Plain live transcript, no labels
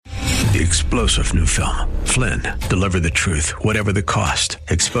The explosive new film, Flynn, deliver the truth, whatever the cost,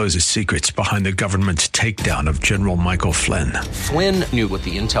 exposes secrets behind the government's takedown of General Michael Flynn. Flynn knew what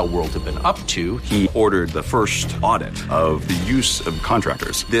the intel world had been up to. He ordered the first audit of the use of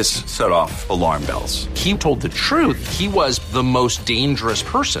contractors. This set off alarm bells. He told the truth. He was the most dangerous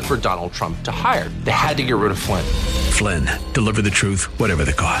person for Donald Trump to hire. They had to get rid of Flynn. Flynn, deliver the truth, whatever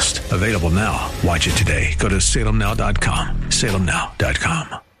the cost. Available now. Watch it today. Go to salemnow.com.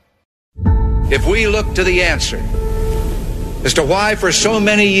 salemnow.com. If we look to the answer as to why for so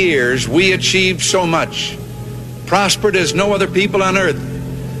many years we achieved so much, prospered as no other people on earth,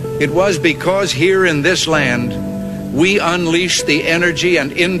 it was because here in this land we unleashed the energy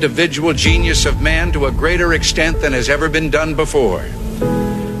and individual genius of man to a greater extent than has ever been done before.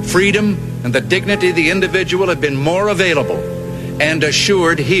 Freedom and the dignity of the individual have been more available and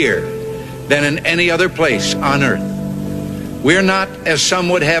assured here than in any other place on earth. We're not, as some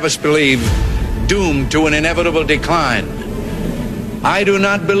would have us believe, doomed to an inevitable decline. I do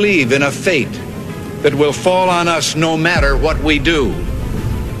not believe in a fate that will fall on us no matter what we do.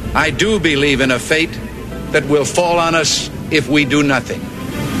 I do believe in a fate that will fall on us if we do nothing.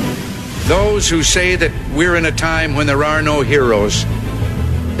 Those who say that we're in a time when there are no heroes,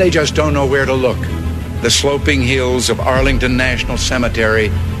 they just don't know where to look. The sloping hills of Arlington National Cemetery,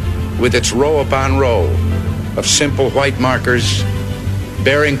 with its row upon row of simple white markers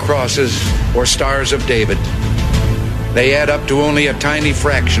bearing crosses or stars of David, they add up to only a tiny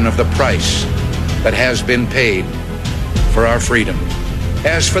fraction of the price that has been paid for our freedom.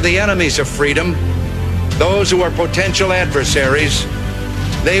 As for the enemies of freedom, those who are potential adversaries,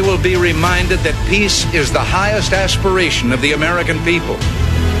 they will be reminded that peace is the highest aspiration of the American people.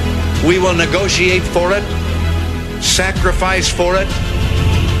 We will negotiate for it, sacrifice for it.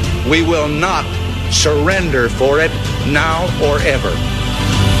 We will not surrender for it now or ever.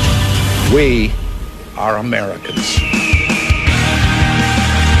 We are Americans.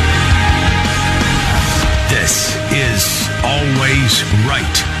 This is Always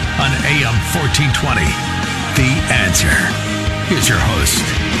Right on AM 1420. The Answer. Here's your host,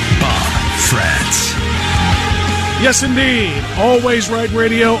 Bob Frantz. Yes, indeed. Always Right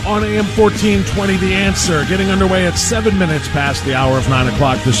Radio on AM 1420, The Answer. Getting underway at 7 minutes past the hour of 9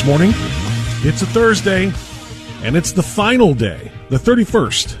 o'clock this morning. It's a Thursday, and it's the final day, the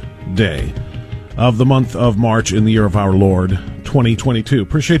 31st day of the month of March in the year of our Lord, 2022.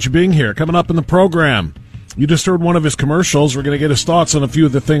 Appreciate you being here. Coming up in the program, you just heard one of his commercials. We're going to get his thoughts on a few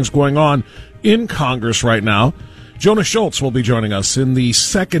of the things going on in Congress right now. Jonah Schulz will be joining us in the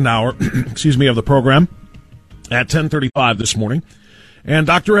second hour, of the program at 10:35 this morning. And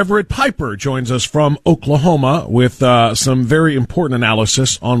Dr. Everett Piper joins us from Oklahoma with some very important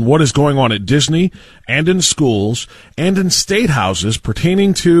analysis on what is going on at Disney and in schools and in state houses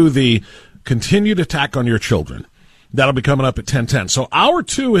pertaining to the continued attack on your children. That'll be coming up at 10:10. So hour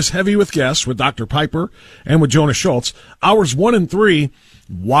 2 is heavy with guests with Dr. Piper and with Jonah Schulz. Hours 1 and 3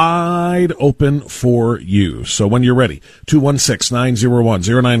 wide open for you. So when you're ready,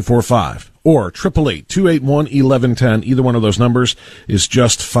 216-901-0945 or 888-281-1110. Either one of those numbers is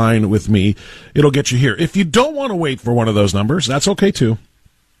just fine with me. It'll get you here. If you don't want to wait for one of those numbers, that's okay too.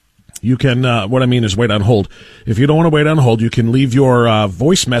 You can, what I mean is wait on hold. If you don't want to wait on hold, you can leave your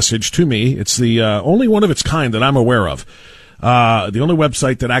voice message to me. It's the only one of its kind that I'm aware of. The only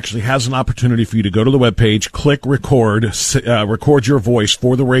website that actually has an opportunity for you to go to the webpage, click record, record your voice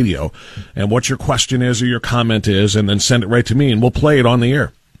for the radio, and what your question is or your comment is, and then send it right to me, and we'll play it on the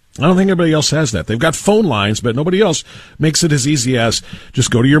air. I don't think anybody else has that. They've got phone lines, but nobody else makes it as easy as just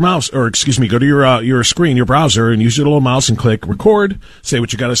go to your mouse, or go to your screen, your browser, and use your little mouse and click record, say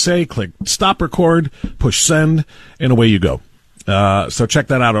what you got to say, click stop record, push send, and away you go. So check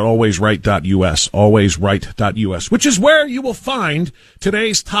that out at alwaysright.us, alwaysright.us, which is where you will find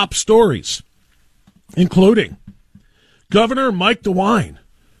today's top stories, including Governor Mike DeWine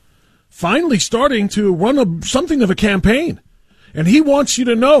finally starting to run something of a campaign. And he wants you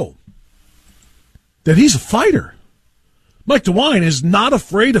to know that he's a fighter. Mike DeWine is not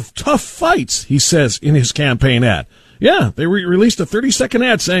afraid of tough fights, he says in his campaign ad. Yeah, they released a 30-second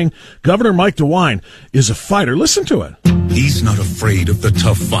ad saying Governor Mike DeWine is a fighter. Listen to it. He's not afraid of the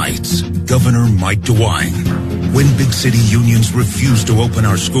tough fights. Governor Mike DeWine. When big city unions refused to open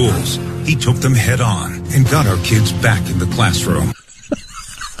our schools, he took them head on and got our kids back in the classroom.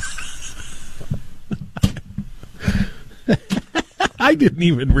 I didn't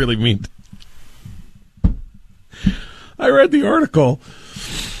even really mean I read the article,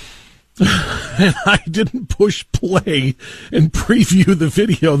 and I didn't push play and preview the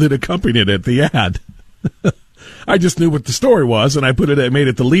video that accompanied it, the ad. I just knew what the story was, and I made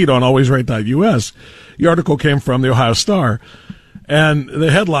it the lead on alwaysright.us. The article came from the Ohio Star, and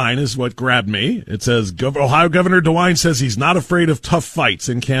the headline is what grabbed me. It says, Ohio Governor DeWine says he's not afraid of tough fights.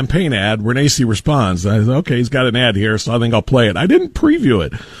 In campaign ad, Renacci responds. I said, okay, he's got an ad here, so I think I'll play it. I didn't preview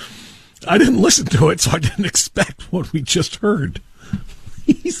it. I didn't listen to it, so I didn't expect what we just heard.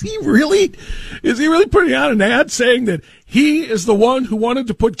 Is he really putting out an ad saying that he is the one who wanted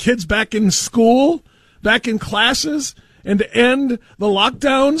to put kids back in school, back in classes, and to end the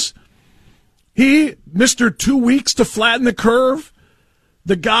lockdowns? He, Mr. 2 weeks to flatten the curve,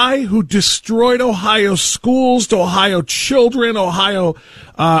 the guy who destroyed Ohio's schools to Ohio children, Ohio's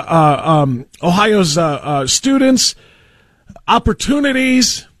students,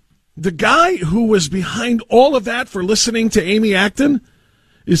 opportunities, the guy who was behind all of that for listening to Amy Acton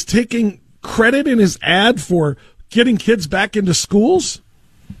is taking credit in his ad for getting kids back into schools?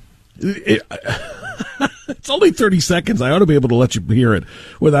 It's only 30 seconds. I ought to be able to let you hear it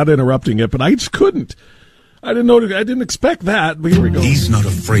without interrupting it, but I just couldn't. I didn't expect that, but here we go. He's not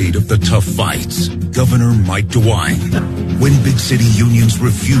afraid of the tough fights. Governor Mike DeWine. When big city unions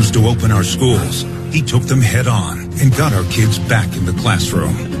refused to open our schools, he took them head on and got our kids back in the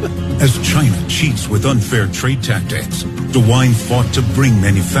classroom. As China cheats with unfair trade tactics, DeWine fought to bring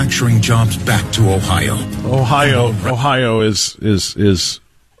manufacturing jobs back to Ohio. Ohio is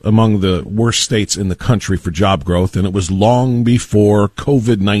among the worst states in the country for job growth, and it was long before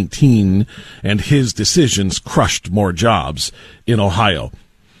COVID-19 and his decisions crushed more jobs in Ohio.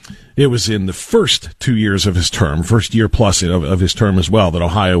 It was in the first 2 years of his term, first year plus of his term as well, that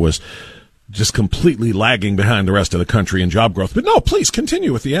Ohio was just completely lagging behind the rest of the country in job growth. But no, please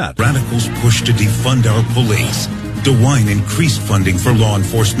continue with the ad. Radicals push to defund our police. DeWine increased funding for law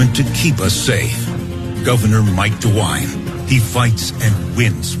enforcement to keep us safe. Governor Mike DeWine. He fights and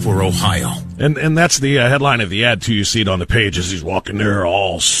wins for Ohio. And that's the headline of the ad, too. You see it on the page as he's walking there,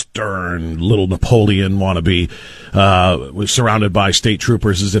 all stern, little Napoleon wannabe, surrounded by state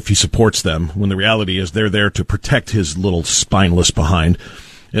troopers as if he supports them, when the reality is they're there to protect his little spineless behind.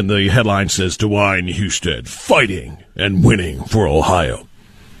 And the headline says, DeWine Husted, fighting and winning for Ohio.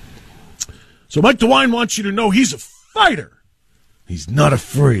 So Mike DeWine wants you to know he's a fighter. He's not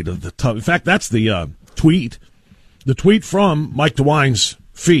afraid of the tough. In fact, that's the tweet. The tweet from Mike DeWine's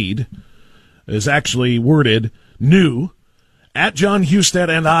feed is actually worded, new, at John Husted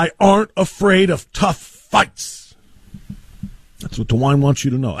and I aren't afraid of tough fights. That's what DeWine wants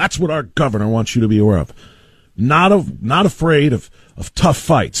you to know. That's what our governor wants you to be aware of. Not afraid of tough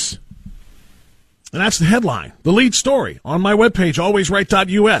fights. And that's the headline, the lead story on my webpage,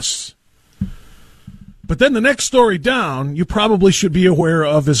 alwaysright.us. But then the next story down, you probably should be aware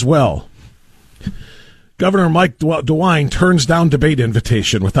of as well. Governor Mike DeWine turns down debate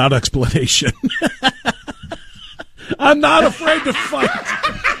invitation without explanation. I'm not afraid to fight.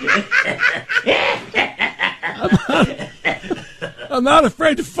 I'm not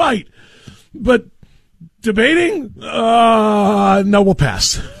afraid to fight. But debating? No, we'll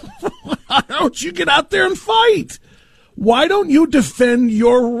pass. Why don't you get out there and fight? Why don't you defend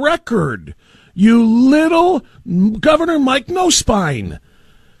your record? You little Governor Mike No Spine.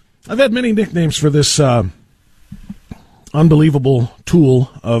 I've had many nicknames for this unbelievable tool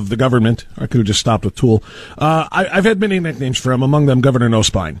of the government. I could have just stopped with tool. I've had many nicknames for him, among them Governor No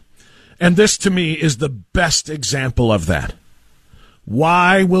Spine. And this, to me, is the best example of that.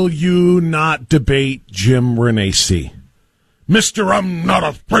 Why will you not debate Jim Renacci? Mr. I'm not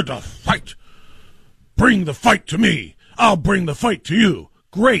afraid to fight. Bring the fight to me. I'll bring the fight to you.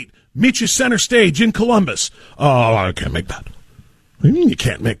 Great. Meet you center stage in Columbus. Oh, I can't make that. What do you mean you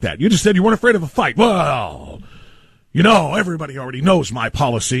can't make that? You just said you weren't afraid of a fight. Well, you know, everybody already knows my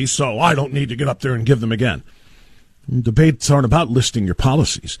policies, so I don't need to get up there and give them again. Debates aren't about listing your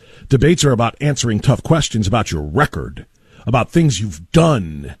policies. Debates are about answering tough questions about your record, about things you've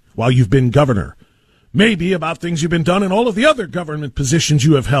done while you've been governor, maybe about things you've been done in all of the other government positions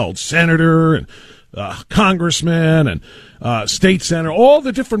you have held, senator and congressman and state senator, all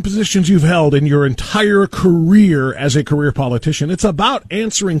the different positions you've held in your entire career as a career politician. It's about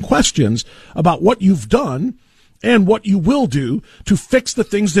answering questions about what you've done and what you will do to fix the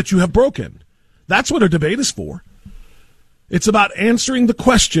things that you have broken. That's what a debate is for. It's about answering the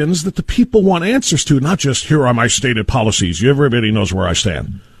questions that the people want answers to, not just, here are my stated policies. Everybody knows where I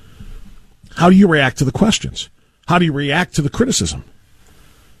stand. How do you react to the questions? How do you react to the criticism?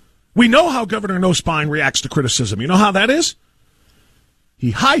 We know how Governor No Spine reacts to criticism. You know how that is?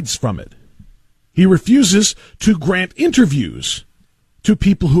 He hides from it. He refuses to grant interviews to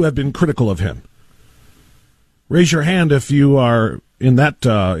people who have been critical of him. Raise your hand if you are in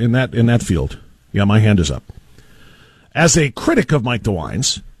that field. Yeah, my hand is up. as a critic of Mike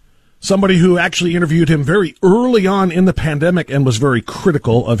DeWine's, somebody who actually interviewed him very early on in the pandemic and was very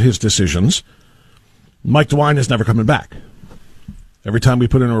critical of his decisions, Mike DeWine is never coming back. Every time we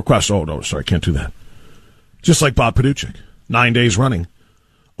put in a request, oh, no, sorry, can't do that. Just like Bob Paduchik, 9 days running.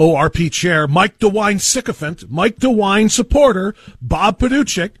 ORP chair, Mike DeWine sycophant, Mike DeWine supporter, Bob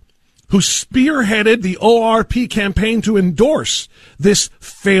Paduchik, who spearheaded the ORP campaign to endorse this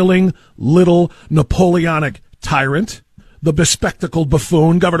failing little Napoleonic tyrant, the bespectacled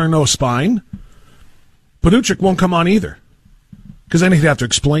buffoon, Governor No Spine. Paduchik won't come on either, because then he'd have to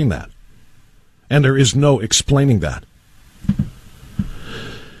explain that. And there is no explaining that.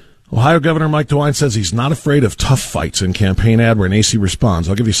 Ohio Governor Mike DeWine says he's not afraid of tough fights in campaign ad. Renacci responds.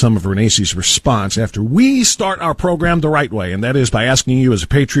 I'll give you some of Renacci's response after we start our program the right way, and that is by asking you as a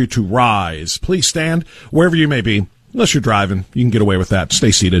patriot to rise. Please stand wherever you may be. Unless you're driving, you can get away with that.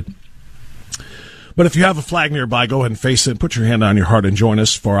 Stay seated. But if you have a flag nearby, go ahead and face it. Put your hand on your heart and join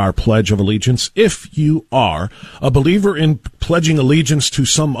us for our Pledge of Allegiance. If you are a believer in pledging allegiance to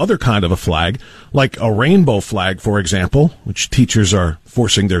some other kind of a flag, like a rainbow flag, for example, which teachers are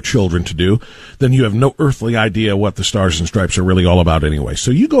forcing their children to do, then you have no earthly idea what the Stars and Stripes are really all about anyway.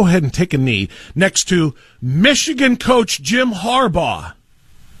 So you go ahead and take a knee next to Michigan coach Jim Harbaugh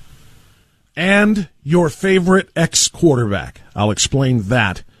and your favorite ex-quarterback. I'll explain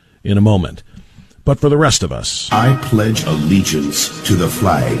that in a moment. But for the rest of us, I pledge allegiance to the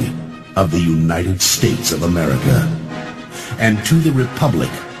flag of the United States of America and to the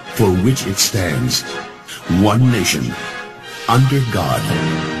republic for which it stands, one nation, under God,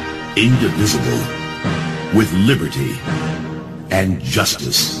 indivisible, with liberty and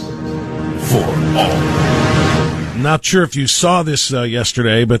justice for all. Not sure if you saw this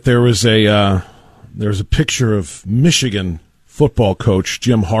yesterday, but there was a picture of Michigan football coach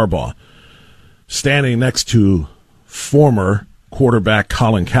Jim Harbaugh standing next to former quarterback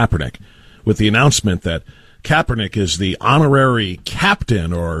Colin Kaepernick with the announcement that Kaepernick is the honorary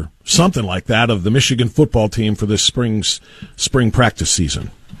captain or something like that of the Michigan football team for this spring practice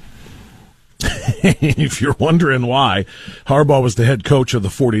season. If you're wondering why, Harbaugh was the head coach of the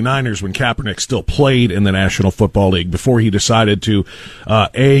 49ers when Kaepernick still played in the National Football League before he decided to,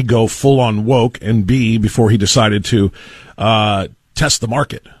 A, go full-on woke, and B, before he decided to test the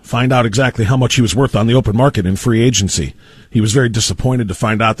market, find out exactly how much he was worth on the open market in free agency. He was very disappointed to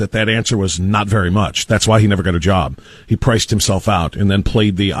find out that answer was not very much. That's why he never got a job. He priced himself out and then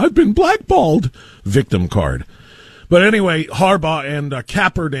played the I've been blackballed victim card. But anyway, Harbaugh and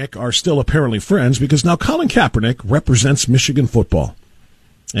Kaepernick are still apparently friends because now Colin Kaepernick represents Michigan football.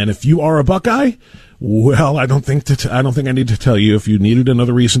 And if you are a Buckeye, well, I don't think I need to tell you, if you needed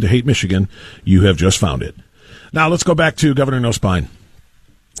another reason to hate Michigan, you have just found it. Now, let's go back to Governor No Spine.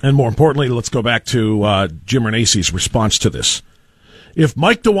 And more importantly, let's go back to Jim Renacci's response to this. If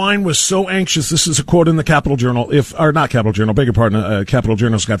Mike DeWine was so anxious, this is a quote in the Capital Journal, Capital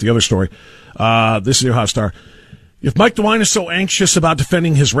Journal's got the other story. This is the Ohio Star. If Mike DeWine is so anxious about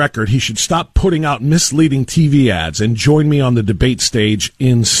defending his record, he should stop putting out misleading TV ads and join me on the debate stage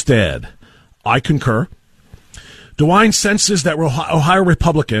instead. I concur. DeWine senses that Ohio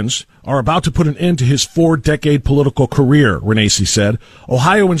Republicans are about to put an end to his 4-decade political career, Renacci said.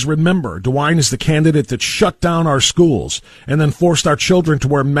 Ohioans remember DeWine is the candidate that shut down our schools and then forced our children to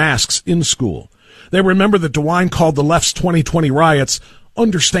wear masks in school. They remember that DeWine called the left's 2020 riots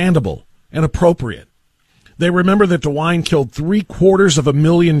understandable and appropriate. They remember that DeWine killed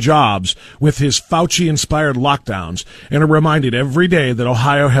 750,000 jobs with his Fauci-inspired lockdowns and are reminded every day that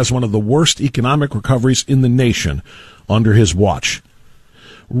Ohio has one of the worst economic recoveries in the nation under his watch.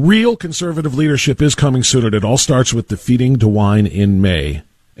 Real conservative leadership is coming soon, and it all starts with defeating DeWine in May.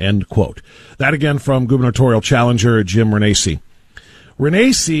 End quote. That again from gubernatorial challenger Jim Renacci.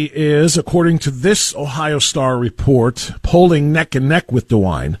 Renacci is, according to this Ohio Star report, polling neck and neck with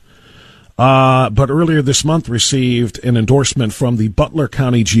DeWine. But earlier this month received an endorsement from the Butler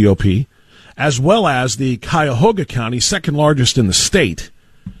County GOP, as well as the Cuyahoga County, second largest in the state,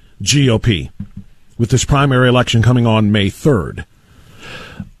 GOP, with this primary election coming on May 3rd.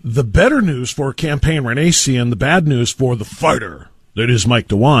 The better news for campaign Renacci and the bad news for the fighter that is Mike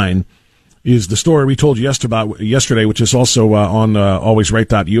DeWine is the story we told you yesterday, which is also on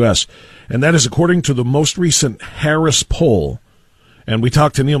alwaysright.us. And that is according to the most recent Harris poll. And we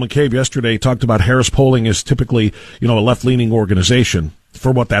talked to Neil McCabe yesterday, talked about Harris Polling is typically, a left-leaning organization.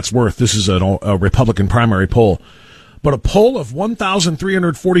 For what that's worth, this is a Republican primary poll. But a poll of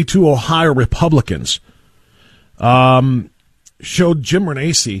 1,342 Ohio Republicans showed Jim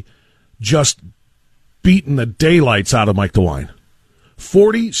Renacci just beating the daylights out of Mike DeWine.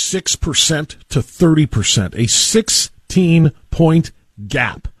 46% to 30%, a 6 15-point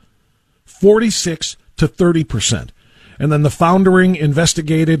gap, 46 to 30%. And then the foundering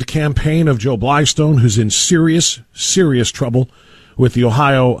investigated campaign of Joe Blystone, who's in serious trouble with the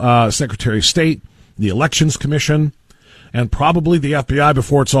Ohio Secretary of State, the Elections Commission, and probably the FBI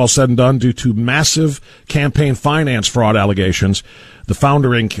before it's all said and done due to massive campaign finance fraud allegations. The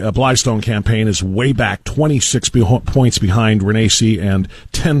foundering Blystone campaign is way back 26 points behind Renacci and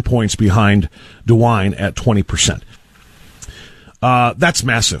 10 points behind DeWine at 20%. That's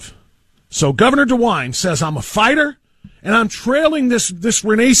massive. So Governor DeWine says, I'm a fighter, and I'm trailing this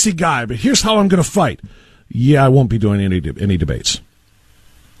Renacci guy, but here's how I'm going to fight. Yeah, I won't be doing any debates.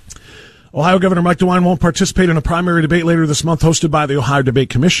 Ohio Governor Mike DeWine won't participate in a primary debate later this month hosted by the Ohio Debate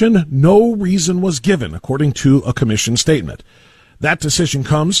Commission. No reason was given, according to a commission statement. That decision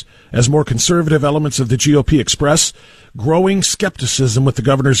comes as more conservative elements of the GOP express growing skepticism with the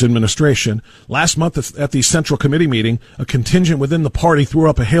governor's administration. Last month at the Central Committee meeting, a contingent within the party threw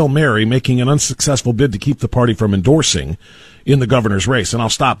up a Hail Mary, making an unsuccessful bid to keep the party from endorsing in the governor's race. And I'll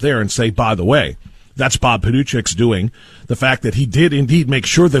stop there and say, by the way, that's Bob Paduchik's doing. The fact that he did indeed make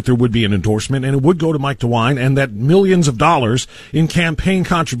sure that there would be an endorsement and it would go to Mike DeWine, and that millions of dollars in campaign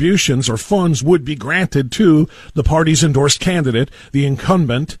contributions or funds would be granted to the party's endorsed candidate, the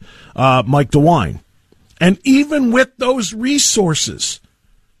incumbent, Mike DeWine. And even with those resources,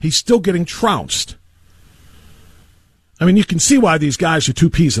 he's still getting trounced. I mean, you can see why these guys are two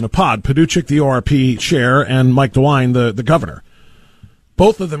peas in a pod. Paduchik, the ORP chair, and Mike DeWine, the governor.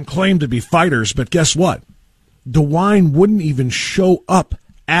 Both of them claim to be fighters, but guess what? DeWine wouldn't even show up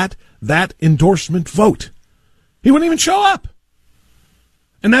at that endorsement vote. He wouldn't even show up.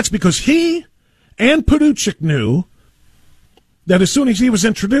 And that's because he and Paduchik knew that as soon as he was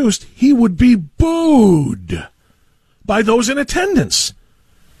introduced, he would be booed by those in attendance.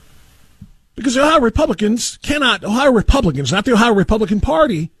 Because the Ohio Republicans, not the Ohio Republican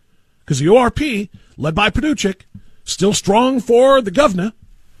Party, because the ORP, led by Paduchik, still strong for the governor.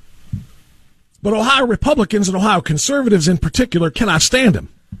 But Ohio Republicans and Ohio conservatives in particular cannot stand him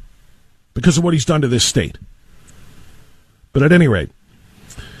because of what he's done to this state. But at any rate,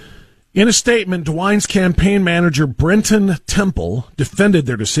 in a statement, DeWine's campaign manager, Brenton Temple, defended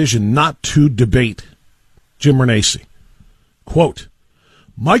their decision not to debate Jim Renacci. Quote,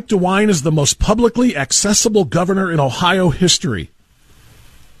 Mike DeWine is the most publicly accessible governor in Ohio history.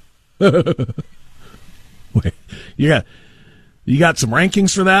 Wait, you got some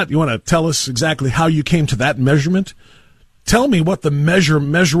rankings for that? You want to tell us exactly how you came to that measurement? Tell me what the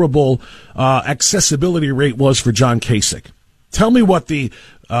measurable accessibility rate was for John Kasich. Tell me what the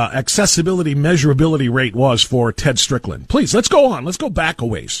accessibility measurability rate was for Ted Strickland. Please, let's go on. Let's go back a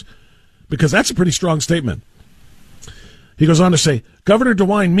ways, because that's a pretty strong statement. He goes on to say, Governor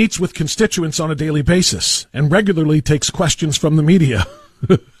DeWine meets with constituents on a daily basis and regularly takes questions from the media.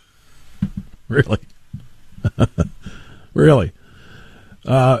 Really? Really?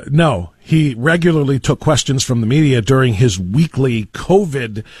 No, he regularly took questions from the media during his weekly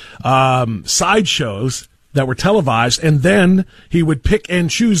COVID sideshows that were televised, and then he would pick and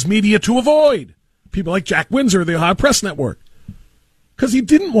choose media to avoid. People like Jack Windsor, the Ohio Press Network, because he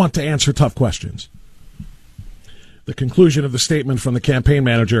didn't want to answer tough questions. The conclusion of the statement from the campaign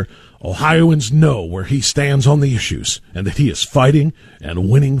manager, Ohioans know where he stands on the issues and that he is fighting and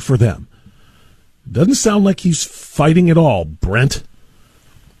winning for them. Doesn't sound like he's fighting at all, Brent.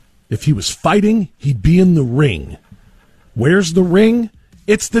 If he was fighting, he'd be in the ring. Where's the ring?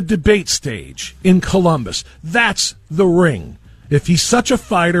 It's the debate stage in Columbus. That's the ring. If he's such a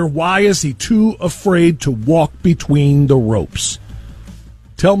fighter, why is he too afraid to walk between the ropes?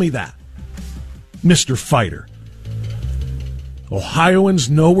 Tell me that, Mr. Fighter. Ohioans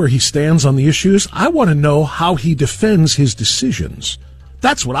know where he stands on the issues. I want to know how he defends his decisions.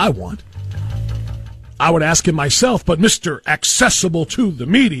 That's what I want. I would ask him myself, but Mr. Accessible to the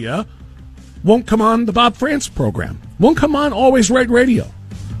Media won't come on the Bob France program. Won't come on Always Right Radio.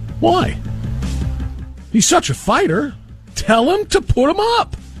 Why? He's such a fighter. Tell him to put him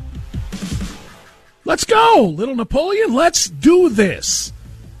up. Let's go, little Napoleon. Let's do this.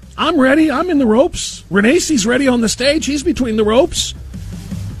 I'm ready. I'm in the ropes. Renacci's ready on the stage. He's between the ropes.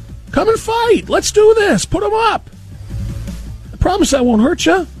 Come and fight. Let's do this. Put him up. I promise I won't hurt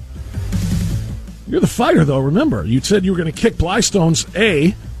you. You're the fighter, though, remember. You said you were going to kick Blystone's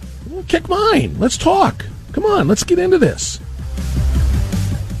A. Well, kick mine. Let's talk. Come on, let's get into this.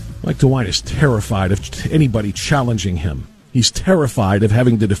 Mike DeWine is terrified of anybody challenging him. He's terrified of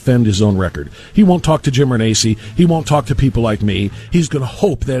having to defend his own record. He won't talk to Jim Renacci. He won't talk to people like me. He's going to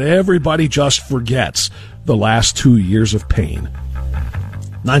hope that everybody just forgets the last 2 years of pain.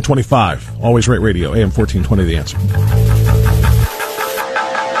 925, Always Right Radio, AM 1420, The Answer.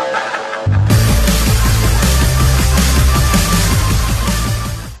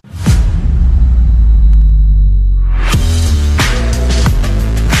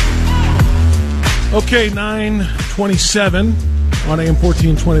 Okay, 9:27 on AM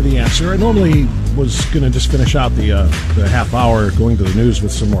 1420, The Answer. I normally was going to just finish out the half hour going to the news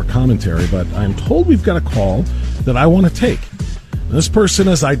with some more commentary, but I'm told we've got a call that I want to take. This person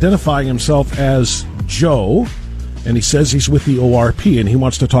is identifying himself as Joe, and he says he's with the ORP, and he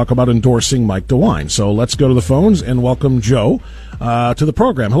wants to talk about endorsing Mike DeWine. So let's go to the phones and welcome Joe to the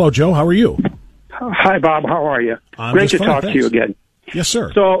program. Hello, Joe. How are you? Hi, Bob. How are you? Great to talk to you again. Yes,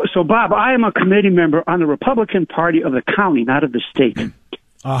 sir. So, Bob, I am a committee member on the Republican Party of the county, not of the state.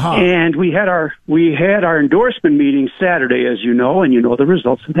 Uh-huh. And we had our endorsement meeting Saturday, as you know, and you know the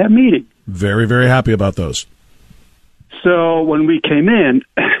results of that meeting. Very, very happy about those. So when we came in,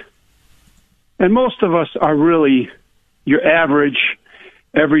 and most of us are really your average,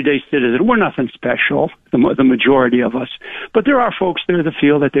 everyday citizen. We're nothing special, the majority of us. But there are folks there that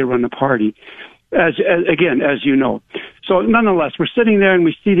feel that they run the party, as you know. So nonetheless, we're sitting there and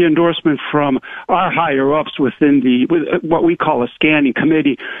we see the endorsement from our higher-ups within what we call a scanning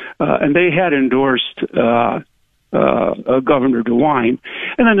committee, and they had endorsed Governor DeWine.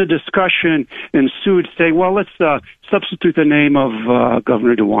 And then the discussion ensued saying, well, let's substitute the name of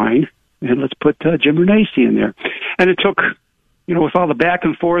Governor DeWine, and let's put Jim Renacci in there. And it took, with all the back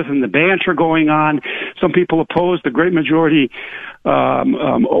and forth and the banter going on, some people opposed, the great majority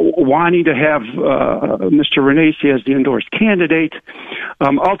wanting to have Mr. Renacci as the endorsed candidate.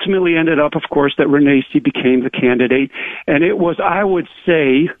 Ultimately ended up, of course, that Renacci became the candidate. And it was, I would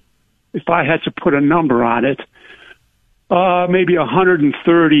say, if I had to put a number on it, maybe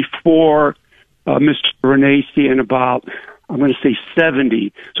 134 Mr. Renacci and about, I'm going to say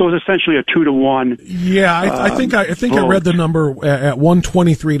 70. So it was essentially a 2-to-1. Yeah, I think I read the number at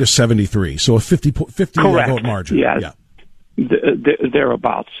 123 to 73. So a 50 vote margin. Yeah.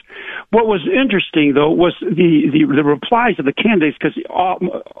 Thereabouts. What was interesting, though, was the replies of the candidates, because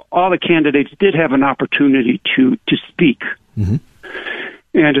all the candidates did have an opportunity to speak. Mm-hmm.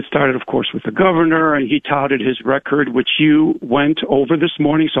 And it started, of course, with the governor, and he touted his record, which you went over this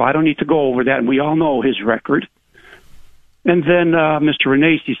morning, so I don't need to go over that, and we all know his record. And then Mr.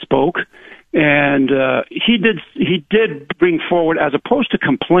 Renacci spoke, and he did bring forward, as opposed to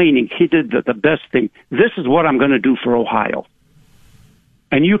complaining, he did the best thing. This is what I'm going to do for Ohio.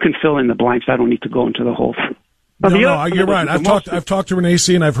 And you can fill in the blanks. I don't need to go into the whole thing. No, you're right. I've talked to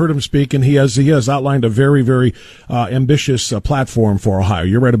Renacci, and I've heard him speak, and he has outlined a very, very ambitious platform for Ohio.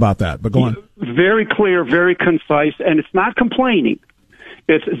 You're right about that, but go on. Very clear, very concise, and it's not complaining.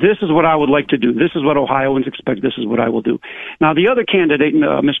 It's, this is what I would like to do. This is what Ohioans expect. This is what I will do. Now, the other candidate,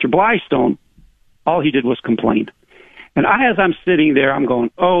 Mr. Blystone, all he did was complain. And as I'm sitting there, I'm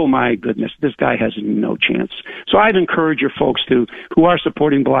going, oh, my goodness, this guy has no chance. So I'd encourage your folks who are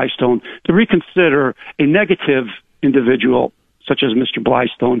supporting Blystone to reconsider a negative individual such as Mr.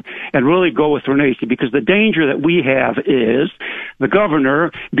 Blystone and really go with Renacci, because the danger that we have is the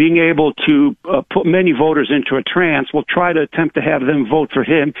governor being able to put many voters into a trance, will try to attempt to have them vote for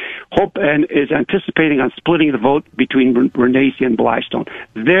him, and is anticipating on splitting the vote between Renacci and Blystone.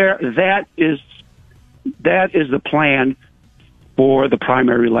 That is the plan for the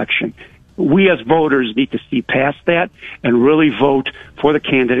primary election. We as voters need to see past that and really vote for the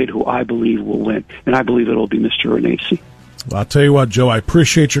candidate who I believe will win. And I believe it will be Mr. Renacci. Well, I'll tell you what, Joe, I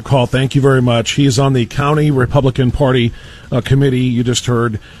appreciate your call. Thank you very much. He's on the County Republican Party committee, you just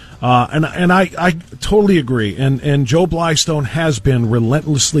heard. And I totally agree. And Joe Blystone has been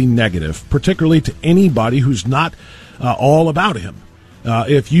relentlessly negative, particularly to anybody who's not all about him.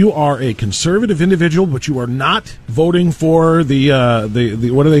 If you are a conservative individual, but you are not voting for the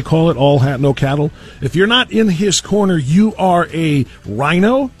what do they call it? All hat, no cattle. If you're not in his corner, you are a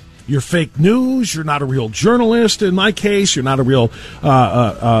rhino. You're fake news. You're not a real journalist. In my case, you're not a real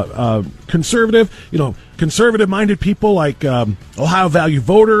conservative. Conservative-minded people like Ohio Value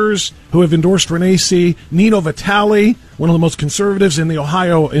Voters who have endorsed Renacci, Nino Vitale, one of the most conservatives in the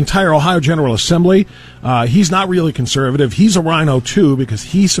entire Ohio General Assembly. He's not really conservative. He's a rhino, too, because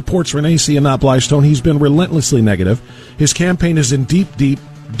he supports Renacci and not Blystone. He's been relentlessly negative. His campaign is in deep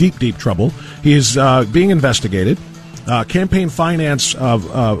trouble. He is being investigated. Campaign finance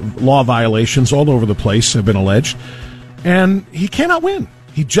law violations all over the place have been alleged. And he cannot win.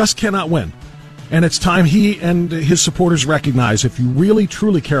 He just cannot win. And it's time he and his supporters recognize, if you really,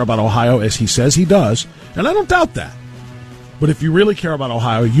 truly care about Ohio, as he says he does, and I don't doubt that, but if you really care about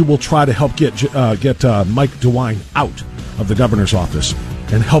Ohio, you will try to help get Mike DeWine out of the governor's office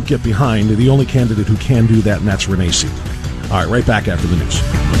and help get behind the only candidate who can do that, and that's Renacci. All right, right back after the news.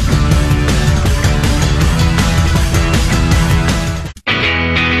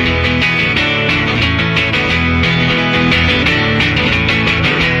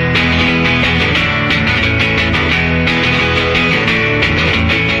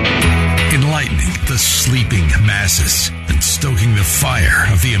 masses and stoking the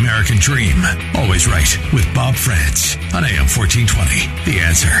fire of the American dream. Always Right with Bob Frantz on AM 1420. The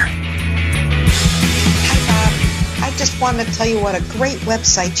Answer. Hi, Bob. I just want to tell you what a great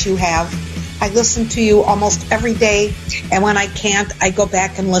website you have. I listen to you almost every day, and when I can't, I go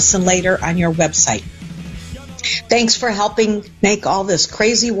back and listen later on your website. Thanks for helping make all this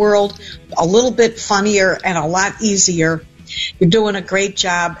crazy world a little bit funnier and a lot easier. You're doing a great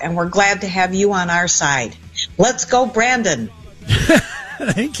job, and we're glad to have you on our side. Let's go, Brandon.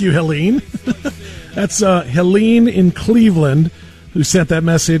 Thank you, Helene. That's Helene in Cleveland who sent that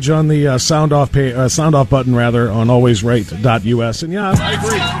message on the sound off button on alwaysright.us. And yeah, I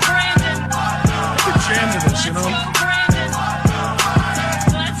agree. I could jam to this, you know.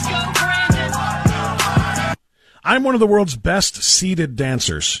 I'm one of the world's best seated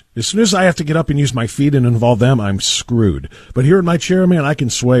dancers. As soon as I have to get up and use my feet and involve them, I'm screwed. But here in my chair, man, I can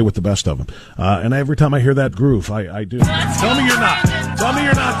sway with the best of them. And every time I hear that groove, I do. Tell me you're not. Tell me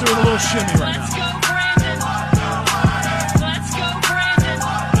you're not doing a little shimmy right now.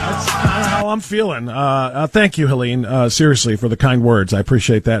 That's kind of how I'm feeling. Thank you, Helene, seriously, for the kind words. I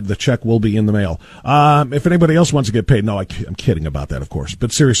appreciate that. The check will be in the mail. If anybody else wants to get paid, no, I'm kidding about that, of course.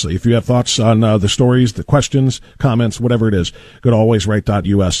 But seriously, if you have thoughts on the stories, the questions, comments, whatever it is, go to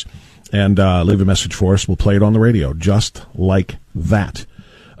alwaysright.us and leave a message for us. We'll play it on the radio, just like that.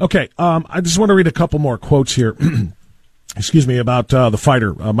 Okay, I just want to read a couple more quotes here. Excuse me, about the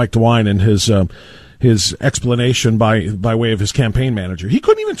fighter, Mike DeWine, and his explanation by way of his campaign manager. He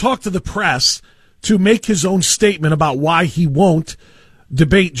couldn't even talk to the press to make his own statement about why he won't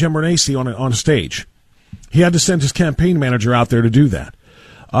debate Jim Renacci on a stage. He had to send his campaign manager out there to do that.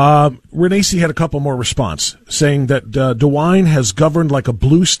 Renacci had a couple more response, saying that DeWine has governed like a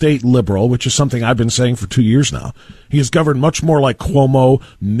blue state liberal, which is something I've been saying for 2 years now. He has governed much more like Cuomo,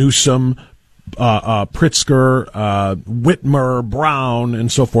 Newsom, Pritzker, Whitmer, Brown,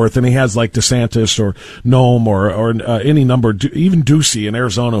 and so forth, and he has like DeSantis or Noem or any number, even Ducey in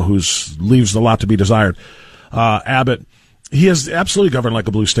Arizona, who leaves a lot to be desired. Abbott, he has absolutely governed like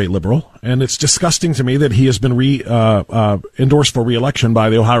a blue state liberal, and it's disgusting to me that he has been endorsed for re-election by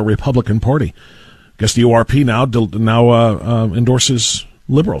the Ohio Republican Party. I guess the ORP now endorses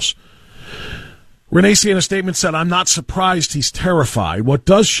liberals. Renacci in a statement said, "I'm not surprised he's terrified. What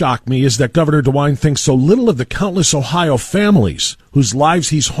does shock me is that Governor DeWine thinks so little of the countless Ohio families whose lives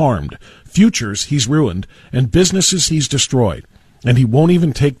he's harmed, futures he's ruined, and businesses he's destroyed. And he won't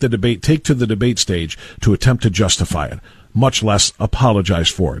even take to the debate stage to attempt to justify it, much less apologize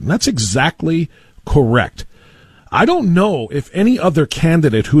for it." And that's exactly correct. I don't know if any other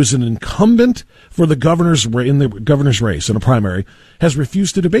candidate who is an incumbent for the governor's race in a primary has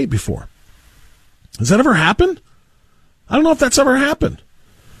refused to debate before. Has that ever happened? I don't know if that's ever happened.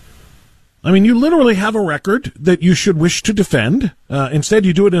 I mean, you literally have a record that you should wish to defend. Instead,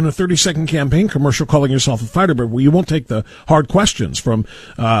 you do it in a 30-second campaign commercial calling yourself a fighter, but you won't take the hard questions from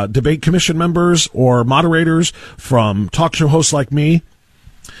debate commission members or moderators, from talk show hosts like me.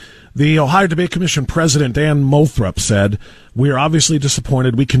 The Ohio Debate Commission President Dan Moulthrop said, "We are obviously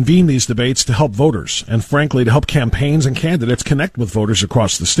disappointed. We convene these debates to help voters and, frankly, to help campaigns and candidates connect with voters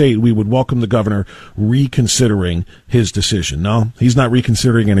across the state. We would welcome the governor reconsidering his decision." No, he's not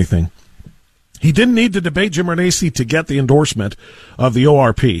reconsidering anything. He didn't need to debate Jim Renacci to get the endorsement of the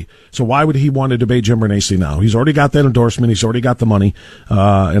ORP. So why would he want to debate Jim Renacci now? He's already got that endorsement. He's already got the money,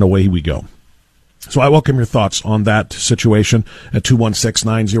 and away we go. So I welcome your thoughts on that situation at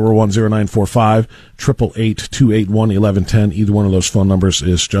 216-901-0945, 888-281-1110. Either one of those phone numbers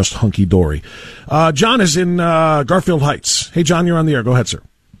is just hunky-dory. John is in Garfield Heights. Hey, John, you're on the air. Go ahead, sir.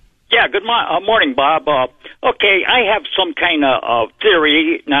 Yeah, good morning, Bob. Okay, I have some kind of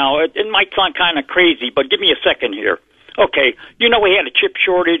theory. Now, it might sound kind of crazy, but give me a second here. Okay, we had a chip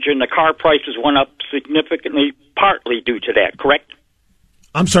shortage and the car prices went up significantly, partly due to that, correct?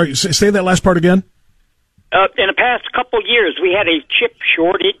 I'm sorry, say that last part again. In the past couple of years, we had a chip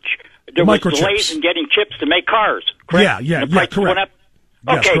shortage. There was delays in getting chips to make cars, correct? Yeah, correct. Went up.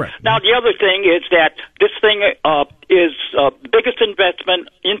 Okay, yes, now the other thing is that this thing is the biggest investment.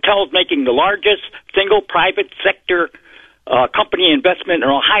 Intel is making the largest single private sector company investment in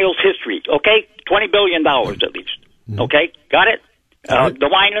Ohio's history, okay? $20 billion at least, okay? Got it?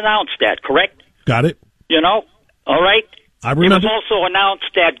 DeWine announced that, correct? Got it. All right? I remember. It was also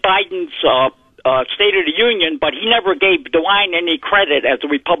announced that Biden's State of the Union, but he never gave DeWine any credit as a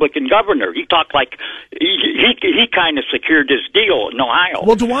Republican governor. He talked like he kind of secured this deal in Ohio.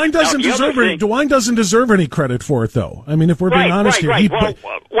 Well, DeWine doesn't deserve any credit for it, though. I mean, if we're being honest here, wait.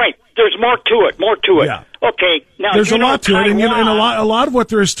 there's more to it. More to it. Yeah. Okay. Now there's a lot to it, and, Taiwan, and a lot of what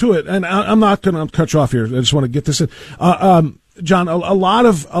there is to it. And I'm not going to cut you off here. I just want to get this in. John, a lot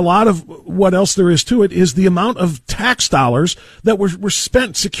of what else there is to it is the amount of tax dollars that were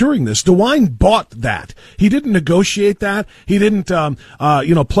spent securing this. DeWine bought that. He didn't negotiate that. He didn't,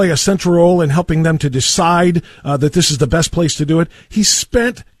 play a central role in helping them to decide that this is the best place to do it. He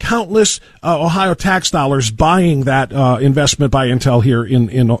spent countless Ohio tax dollars buying that investment by Intel here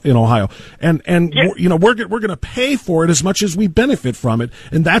in Ohio, and yeah. We're going to pay for it as much as we benefit from it,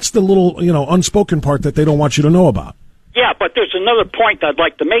 and that's the little unspoken part that they don't want you to know about. Yeah, but there's another point I'd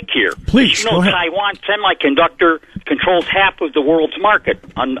like to make here. Please, go ahead. Taiwan Semiconductor controls half of the world's market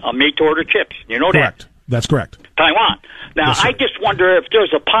on made-to-order chips. You know correct. that? That's correct. Taiwan. Now, yes, I just wonder if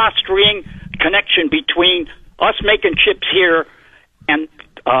there's a posturing connection between us making chips here and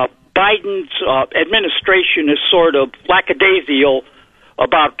Biden's administration is sort of lackadaisical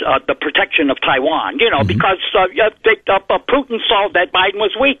about the protection of Taiwan, because Putin saw that Biden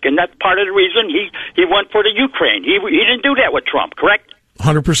was weak, and that's part of the reason he went for the Ukraine. He didn't do that with Trump, correct?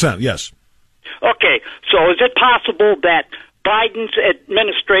 100%, yes. Okay, so is it possible that Biden's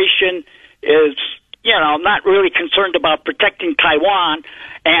administration is, not really concerned about protecting Taiwan,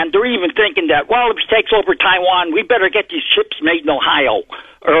 and they're even thinking that, well, if he takes over Taiwan, we better get these chips made in Ohio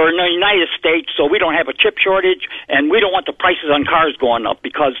or in the United States so we don't have a chip shortage, and we don't want the prices on cars going up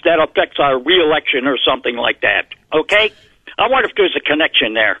because that affects our reelection or something like that. Okay? I wonder if there's a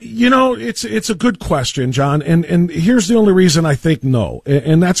connection there. It's a good question, John, and here's the only reason I think no,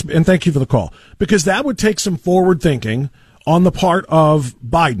 and thank you for the call, because that would take some forward thinking on the part of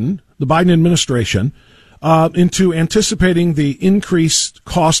Biden, the Biden administration, into anticipating the increased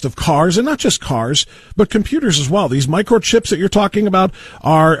cost of cars, and not just cars, but computers as well. These microchips that you're talking about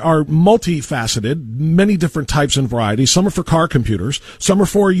are multifaceted, many different types and varieties. Some are for car computers, some are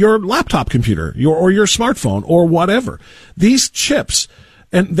for your laptop computer, or your smartphone, or whatever. These chips,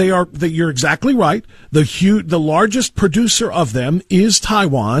 and you're exactly right. The largest producer of them is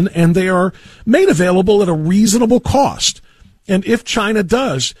Taiwan, and they are made available at a reasonable cost. And if China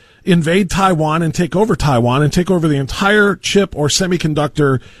does invade Taiwan and take over the entire chip or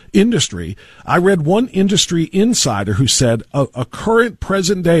semiconductor industry, I read one industry insider who said a current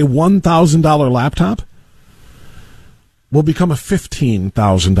present-day $1,000 laptop will become a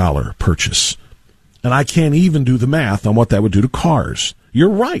 $15,000 purchase. And I can't even do the math on what that would do to cars. You're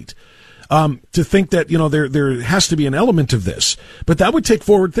right. To think that, there has to be an element of this. But that would take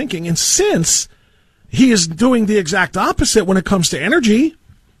forward thinking. And since he is doing the exact opposite when it comes to energy,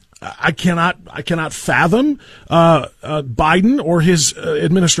 I cannot fathom Biden or his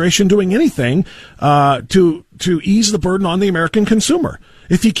administration doing anything to ease the burden on the American consumer.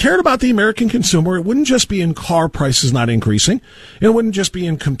 If he cared about the American consumer, it wouldn't just be in car prices not increasing. It wouldn't just be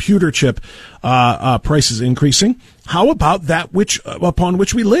in computer chip prices increasing. How about that upon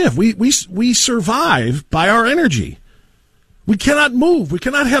which we live? We survive by our energy. We cannot move. We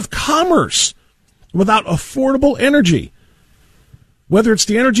cannot have commerce without affordable energy. Whether it's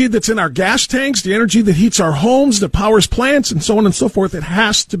the energy that's in our gas tanks, the energy that heats our homes, that powers plants, and so on and so forth, it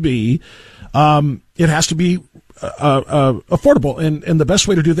has to be affordable. And the best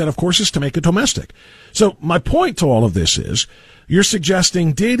way to do that, of course, is to make it domestic. So my point to all of this is, you're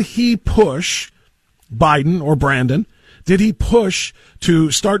suggesting, did he push Biden or Brandon? Did he push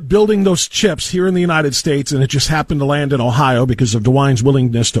to start building those chips here in the United States, and it just happened to land in Ohio because of DeWine's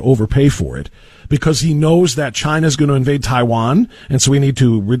willingness to overpay for it? Because he knows that China is going to invade Taiwan, and so we need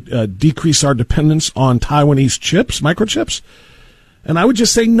to decrease our dependence on Taiwanese chips, microchips? And I would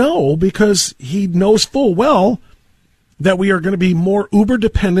just say no, because he knows full well that we are going to be more uber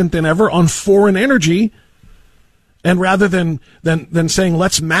dependent than ever on foreign energy. And rather than saying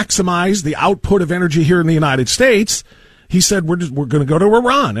let's maximize the output of energy here in the United States, he said we're going to go to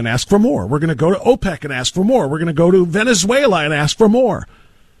Iran and ask for more. We're going to go to OPEC and ask for more. We're going to go to Venezuela and ask for more.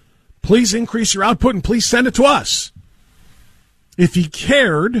 Please increase your output and please send it to us. If he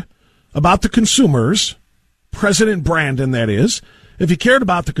cared about the consumers, President Brandon, that is, if he cared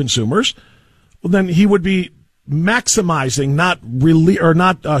about the consumers, well, then he would be maximizing, not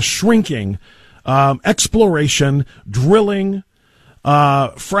shrinking exploration, drilling,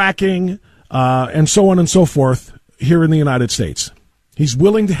 fracking, and so on and so forth here in the United States. He's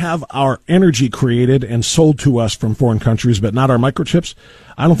willing to have our energy created and sold to us from foreign countries, but not our microchips.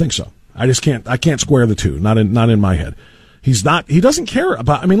 I don't think so. I can't square the two. Not in my head. He doesn't care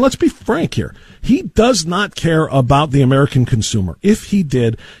about, let's be frank here. He does not care about the American consumer. If he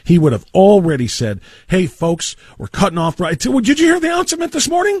did, he would have already said, hey folks, we're cutting off right. Did you hear the announcement this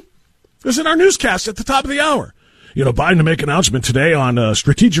morning? It was in our newscast at the top of the hour. Biden to make an announcement today on a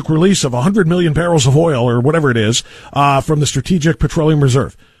strategic release of 100 million barrels of oil or whatever it is from the Strategic Petroleum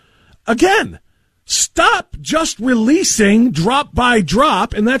Reserve. Again, stop just releasing drop by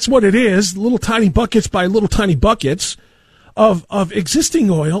drop, and that's what it is, little tiny buckets by little tiny buckets of existing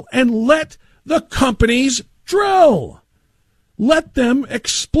oil, and let the companies drill. Let them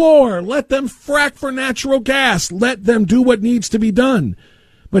explore. Let them frack for natural gas. Let them do what needs to be done.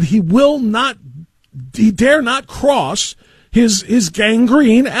 But he dare not cross his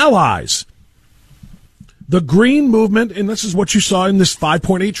gangrene allies. The green movement, and this is what you saw in this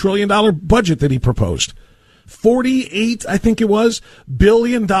 $5.8 trillion budget that he proposed. $48, I think it was,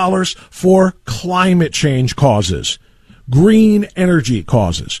 billion for climate change causes, green energy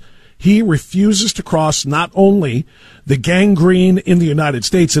causes. He refuses to cross not only the gangrene in the United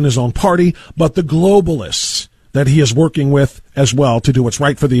States in his own party, but the globalists that he is working with as well to do what's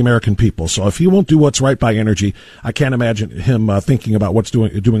right for the American people. So if he won't do what's right by energy, I can't imagine him thinking about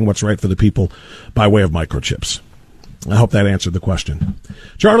doing what's right for the people by way of microchips. I hope that answered the question.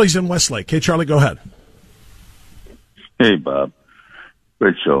 Charlie's in Westlake. Hey, Charlie, go ahead. Hey, Bob.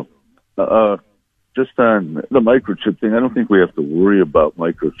 Great show. Just on the microchip thing, I don't think we have to worry about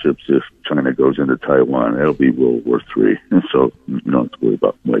microchips if China goes into Taiwan. That'll be World War III. And so you don't have to worry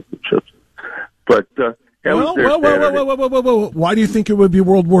about microchips. But why do you think it would be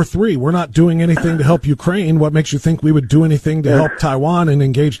World War III? We're not doing anything to help Ukraine. What makes you think we would do anything to help Taiwan and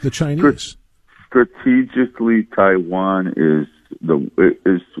engage the Chinese? Strategically, Taiwan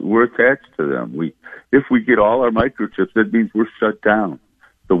we're attached to them. If we get all our microchips, that means we're shut down.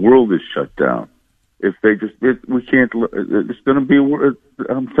 The world is shut down. If we can't. It's going to be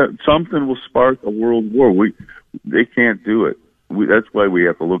something will spark a world war. They can't do it. That's why we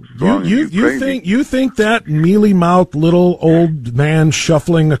have to look strong. You think that mealy-mouthed little old man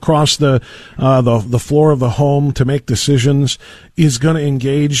shuffling across the floor of the home to make decisions is going to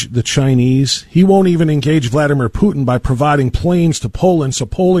engage the Chinese? He won't even engage Vladimir Putin by providing planes to Poland, so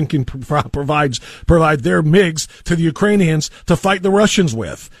Poland can provide their MiGs to the Ukrainians to fight the Russians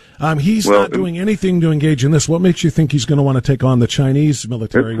with. He's not doing anything to engage in this. What makes you think he's going to want to take on the Chinese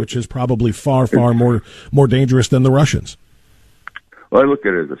military, which is probably far more dangerous than the Russians? Well, I look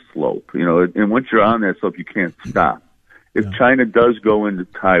at it as a slope, and once you're on that slope, you can't stop. If China does go into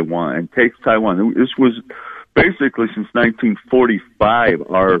Taiwan and takes Taiwan, this was basically since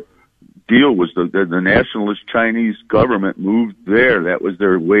 1945, our deal was the nationalist Chinese government moved there. That was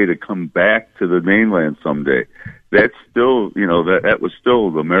their way to come back to the mainland someday. That's still, that was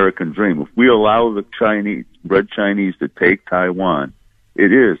still the American dream. If we allow the red Chinese to take Taiwan,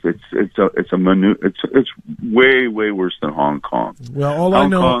 it is. It's way worse than Hong Kong. Well,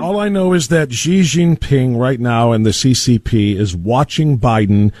 all I know is that Xi Jinping right now and the CCP is watching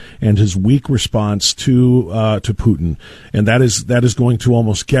Biden and his weak response to Putin, and that is going to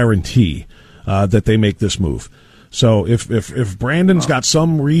almost guarantee that they make this move. So if Brandon's got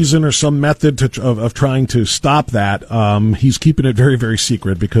some reason or some method of trying to stop that, he's keeping it very, very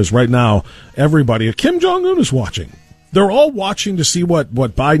secret, because right now everybody, Kim Jong-un is watching. They're all watching to see what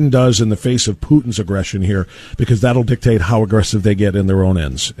Biden does in the face of Putin's aggression here, because that'll dictate how aggressive they get in their own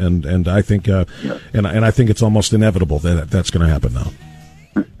ends. And I think and I think it's almost inevitable that that's going to happen now.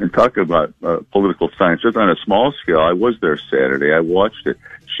 And talk about political science, just on a small scale. I was there Saturday. I watched it.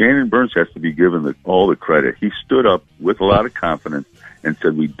 Shannon Burns has to be given all the credit. He stood up with a lot of confidence and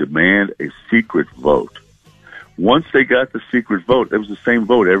said, "We demand a secret vote." Once they got the secret vote, it was the same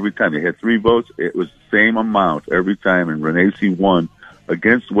vote every time. They had 3 votes. It was the same amount every time, and Renacci won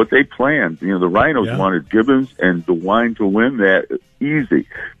against what they planned. The Rhinos wanted Gibbons and DeWine to win that easy.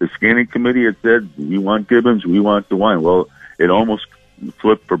 The scanning committee had said, we want Gibbons, we want DeWine. Well, it almost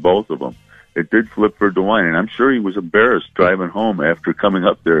flipped for both of them. It did flip for DeWine, and I'm sure he was embarrassed driving home after coming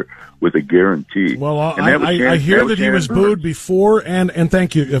up there with a guarantee. Well, I hear that he was booed before, and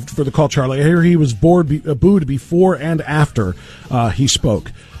thank you for the call, Charlie. I hear he was booed before and after he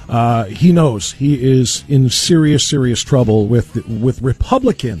spoke. He knows he is in serious trouble with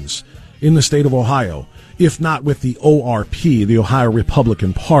Republicans in the state of Ohio, if not with the ORP, the Ohio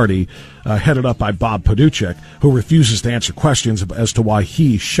Republican Party, headed up by Bob Paduchek, who refuses to answer questions as to why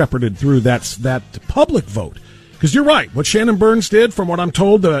he shepherded through that public vote. Because you're right, what Shannon Burns did, from what I'm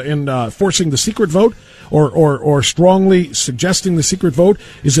told, in forcing the secret vote or strongly suggesting the secret vote,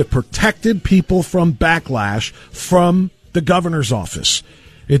 is it protected people from backlash from the governor's office.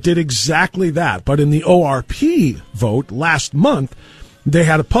 It did exactly that. But in the ORP vote last month, they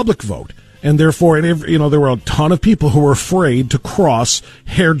had a public vote. And therefore, there were a ton of people who were afraid to cross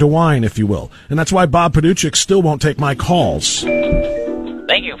Herr DeWine, if you will. And that's why Bob Paduchek still won't take my calls.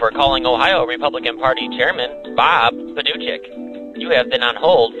 Thank you for calling Ohio Republican Party Chairman Bob Paduchik. You have been on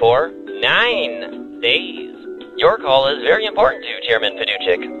hold for 9 days. Your call is very important to Chairman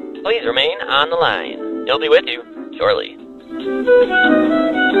Paduchik. Please remain on the line. He'll be with you shortly.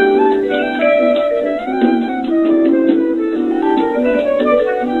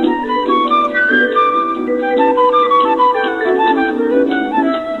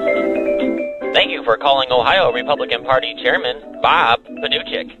 Thank you for calling Ohio Republican Party Chairman Bob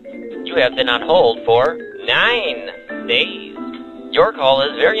Paduchik. You have been on hold for 9 days. Your call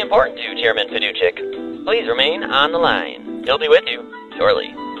is very important to Chairman Paduchik. Please remain on the line. He'll be with you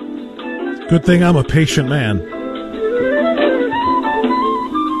shortly. Good thing I'm a patient man.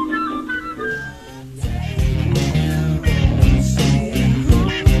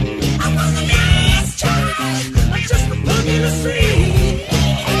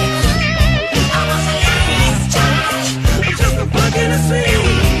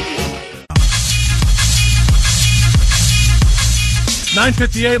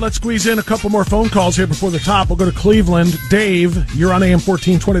 $9:58. Let's squeeze in a couple more phone calls here before the top. We'll go to Cleveland. Dave, you're on AM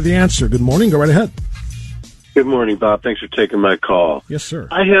 1420 The Answer. Good morning. Go right ahead. Good morning, Bob. Thanks for taking my call. Yes, sir.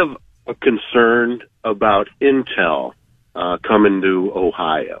 I have a concern about Intel coming to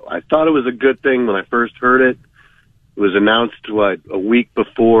Ohio. I thought it was a good thing when I first heard it. It was announced, a week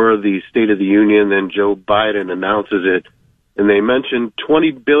before the State of the Union, then Joe Biden announces it, and they mentioned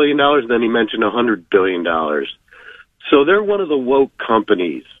 $20 billion, then he mentioned $100 billion. So they're one of the woke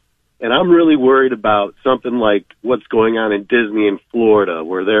companies, and I'm really worried about something like what's going on in Disney in Florida,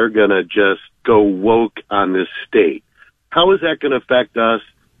 where they're going to just go woke on this state. How is that going to affect us?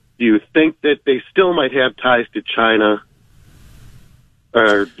 Do you think that they still might have ties to China?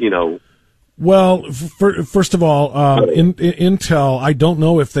 Or, Well, first of all, Intel, I don't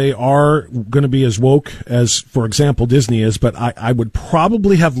know if they are going to be as woke as, for example, Disney is, but I would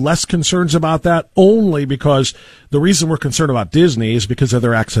probably have less concerns about that, only because the reason we're concerned about Disney is because of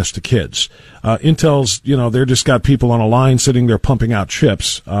their access to kids. Intel's, they're just got people on a line sitting there pumping out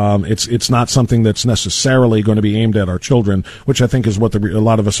chips. It's not something that's necessarily going to be aimed at our children, which I think is what a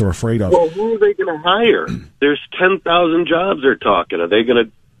lot of us are afraid of. Well, who are they going to hire? There's 10,000 jobs they're talking. Are they going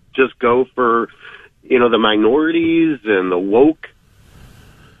to just go for, the minorities and the woke?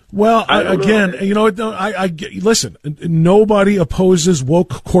 Well, listen, nobody opposes woke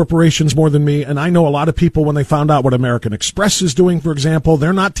corporations more than me, and I know a lot of people, when they found out what American Express is doing, for example,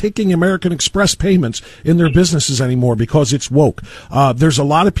 they're not taking American Express payments in their businesses anymore because it's woke. There's a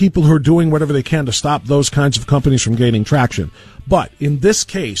lot of people who are doing whatever they can to stop those kinds of companies from gaining traction. But in this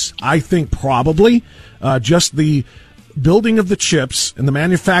case, I think probably just the building of the chips and the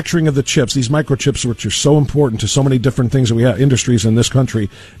manufacturing of the chips, these microchips, which are so important to so many different things that we have, industries in this country,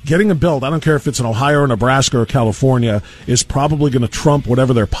 getting them built, I don't care if it's in Ohio or Nebraska or California, is probably going to trump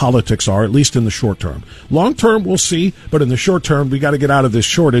whatever their politics are, at least in the short term. Long term, we'll see, but in the short term, we got to get out of this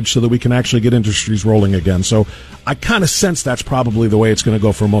shortage so that we can actually get industries rolling again. So I kind of sense that's probably the way it's going to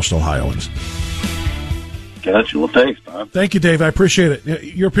go for most Ohioans. Gotcha. Well, thanks, Bob. Thank you, Dave. I appreciate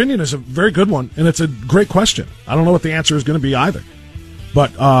it. Your opinion is a very good one, and it's a great question. I don't know what the answer is going to be either.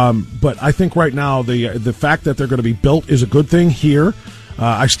 But I think right now the fact that they're going to be built is a good thing here.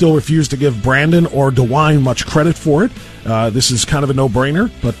 I still refuse to give Brandon or DeWine much credit for it. This is kind of a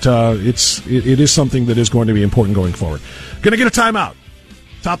no-brainer, but it is something that is going to be important going forward. Going to get a timeout.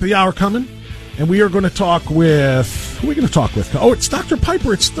 Top of the hour coming. And we are going to talk with, who are we going to talk with? Oh, it's Dr.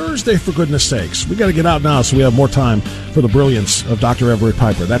 Piper. It's Thursday, for goodness sakes. We got to get out now so we have more time for the brilliance of Dr. Everett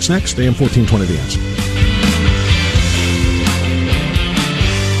Piper. That's next, AM 1420 The Answer.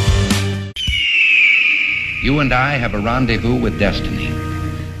 You and I have a rendezvous with destiny.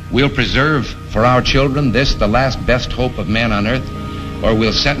 We'll preserve for our children this, the last best hope of man on earth, or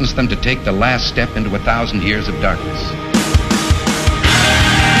we'll sentence them to take the last step into 1,000 years of darkness.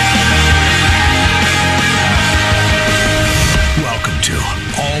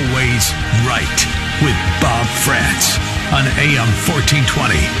 Always Right with Bob France on AM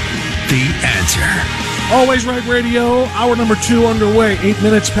 1420. The Answer. Always Right Radio, hour number 2 underway, 8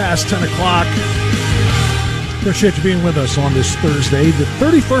 minutes past 10 o'clock. Appreciate you being with us on this Thursday, the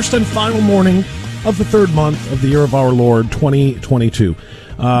 31st and final morning of the third month of the year of our Lord, 2022.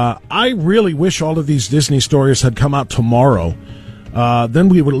 I really wish all of these Disney stories had come out tomorrow. Then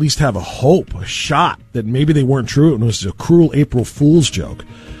we would at least have a hope, a shot that maybe they weren't true and it was a cruel April Fool's joke.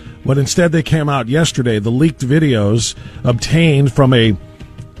 But instead they came out yesterday, the leaked videos obtained from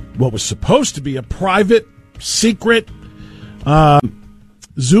what was supposed to be a private, secret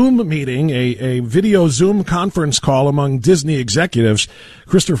Zoom meeting, a video Zoom conference call among Disney executives.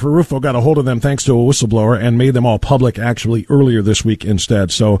 Christopher Rufo got a hold of them thanks to a whistleblower and made them all public actually earlier this week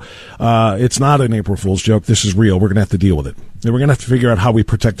instead. So it's not an April Fool's joke. This is real. We're going to have to deal with it. And we're going to have to figure out how we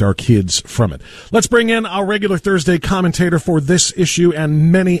protect our kids from it. Let's bring in our regular Thursday commentator for this issue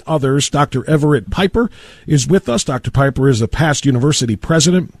and many others. Dr. Everett Piper is with us. Dr. Piper is a past university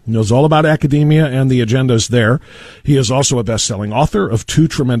president, knows all about academia and the agendas there. He is also a best-selling author of 2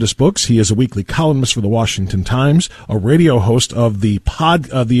 tremendous books. He is a weekly columnist for the Washington Times, a radio host of the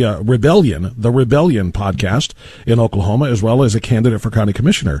Rebellion podcast in Oklahoma, as well as a candidate for county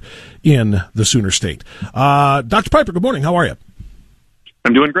commissioner in the Sooner State. Dr. Piper, good morning. How are you?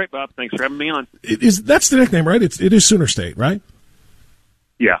 I'm doing great, Bob. Thanks for having me on. That's the nickname, right? It is Sooner State, right?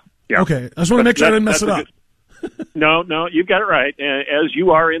 Yeah. Okay. I just want to make sure I didn't mess it up. No, you got it right. As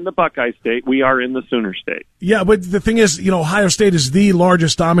you are in the Buckeye State, we are in the Sooner State. Yeah, but the thing is, Ohio State is the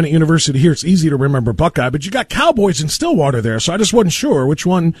largest dominant university here. It's easy to remember Buckeye, but you got Cowboys in Stillwater there, so I just wasn't sure which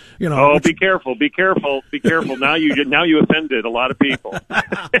one, Oh, be careful. Now you offended a lot of people.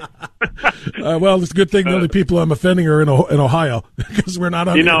 Well, it's a good thing the only people I'm offending are in Ohio, because we're not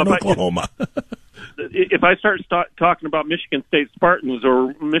in Oklahoma. If I start talking about Michigan State Spartans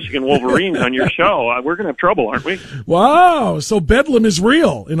or Michigan Wolverines on your show, we're going to have trouble, aren't we? Wow. So Bedlam is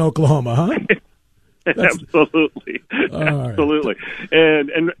real in Oklahoma, huh? Absolutely. Right. Absolutely.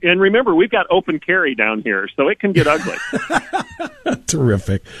 And remember, we've got open carry down here, so it can get ugly.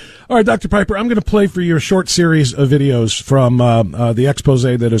 Terrific. All right, Dr. Piper, I'm going to play for you a short series of videos from the expose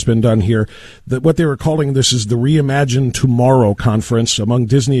that has been done here. What they were calling this is the Reimagine Tomorrow conference among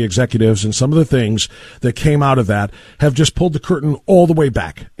Disney executives, and some of the things that came out of that have just pulled the curtain all the way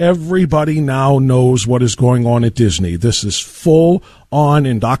back. Everybody now knows what is going on at Disney. This is full-on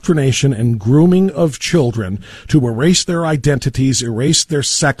indoctrination and grooming of children to erase their identities, erase their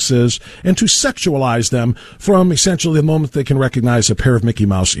sexes, and to sexualize them from essentially the moment they can recognize a pair of Mickey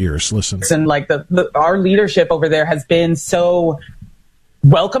Mouse ears. Listen. And like our leadership over there has been so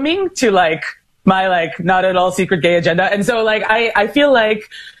welcoming to my not at all secret gay agenda. And so I feel like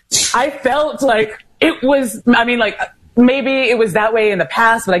I felt like it was, maybe it was that way in the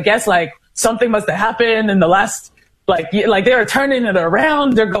past, but I guess something must have happened in the last, they're turning it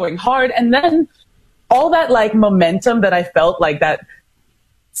around. They're going hard. And then all that momentum that I felt, that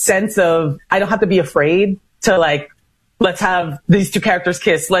sense of, I don't have to be afraid to let's have these 2 characters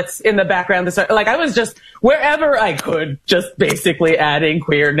kiss. Let's in the background. I was just wherever I could, just basically adding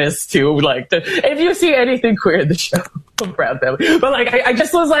queerness to if you see anything queer in the show, I'm proud family. But I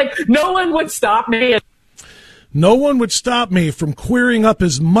just was no one would stop me. No one would stop me from queering up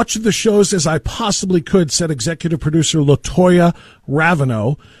as much of the shows as I possibly could, said executive producer LaToya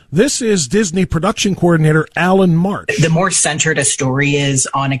Raveneau. This is Disney production coordinator Alan March. The more centered a story is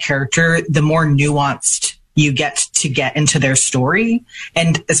on a character, the more nuanced you get to get into their story.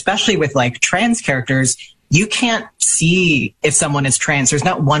 And especially with trans characters, you can't see if someone is trans. There's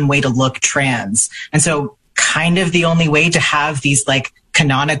not one way to look trans. And so kind of the only way to have these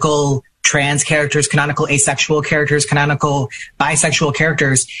canonical trans characters, canonical asexual characters, canonical bisexual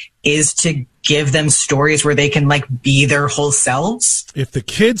characters is to give them stories where they can be their whole selves. If the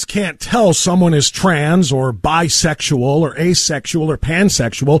kids can't tell someone is trans or bisexual or asexual or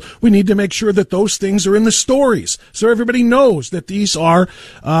pansexual, we need to make sure that those things are in the stories so everybody knows that these are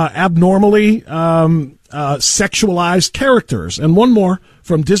abnormally sexualized characters. And one more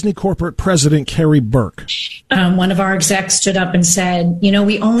from Disney corporate president Carrie Burke. One of our execs stood up and said,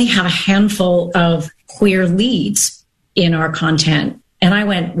 we only have a handful of queer leads in our content. And I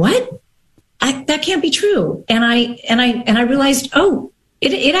went, what? That can't be true. And I realized,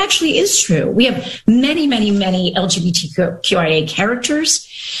 it actually is true. We have many, many, many LGBTQIA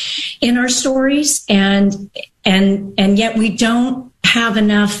characters in our stories, and yet we don't have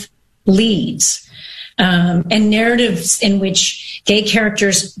enough leads and narratives in which gay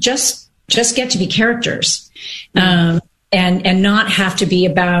characters just get to be characters and not have to be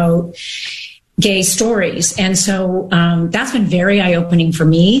about gay stories. And so that's been very eye-opening for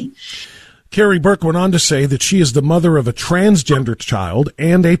me. Carrie Burke went on to say that she is the mother of a transgender child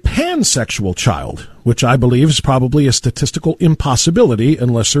and a pansexual child, which I believe is probably a statistical impossibility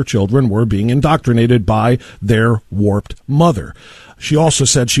unless her children were being indoctrinated by their warped mother. She also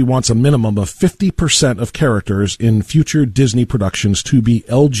said she wants a minimum of 50% of characters in future Disney productions to be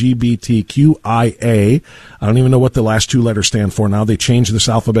LGBTQIA. I don't even know what the last 2 letters stand for now. They change this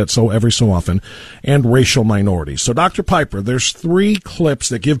alphabet every so often. And racial minorities. So, Dr. Piper, there's 3 clips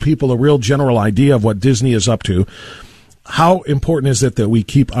that give people a real general idea of what Disney is up to. How important is it that we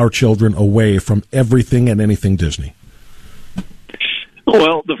keep our children away from everything and anything Disney?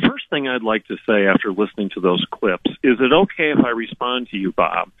 Well, the first thing I'd like to say after listening to those clips, is it okay if I respond to you,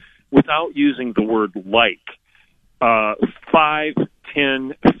 Bob, without using the word like 5,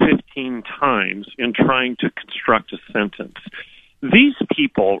 10, 15 times in trying to construct a sentence? These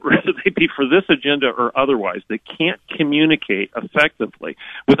people, whether they be for this agenda or otherwise, they can't communicate effectively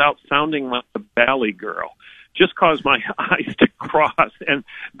without sounding like a valley girl. Just cause my eyes to cross, and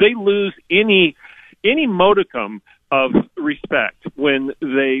they lose any modicum of respect when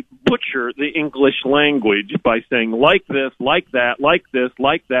they butcher the English language by saying like this, like that, like this,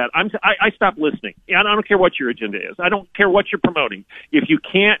 like that. I stop listening. I don't care what your agenda is. I don't care what you're promoting. If you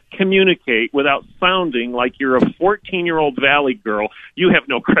can't communicate without sounding like you're a 14-year-old valley girl, you have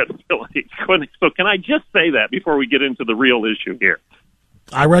no credibility. So can I just say that before we get into the real issue here?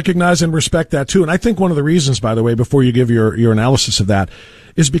 I recognize and respect that too. And I think one of the reasons, by the way, before you give your analysis of that,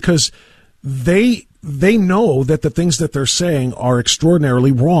 is because they know that the things that they're saying are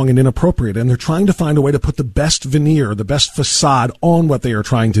extraordinarily wrong and inappropriate, and they're trying to find a way to put the best veneer, the best facade on what they are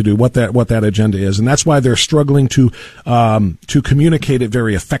trying to do, what that agenda is, and that's why they're struggling to communicate it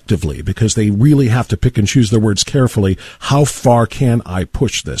very effectively, because they really have to pick and choose their words carefully. How far can I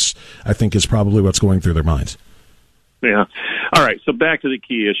push this? I think is probably what's going through their minds. Yeah. All right. So back to the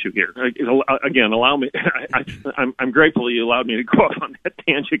key issue here. Again, allow me. I'm grateful you allowed me to go off on that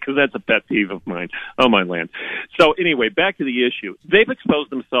tangent, because that's a pet peeve of mine on my land. So anyway, back to the issue. They've exposed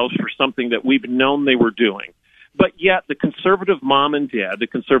themselves for something that we've known they were doing. But yet the conservative mom and dad, the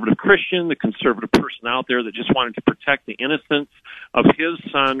conservative Christian, the conservative person out there that just wanted to protect the innocence of his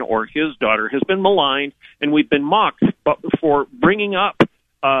son or his daughter has been maligned, and we've been mocked for bringing up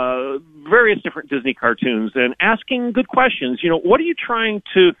various different Disney cartoons and asking good questions. You know, what are you trying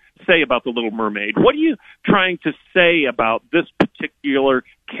to say about The Little Mermaid? What are you trying to say about this particular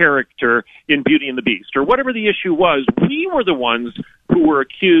character in Beauty and the Beast? Or whatever the issue was, we were the ones who were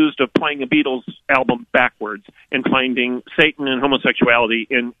accused of playing a Beatles album backwards and finding Satan and homosexuality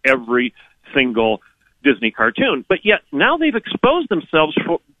in every single Disney cartoon. But yet now they've exposed themselves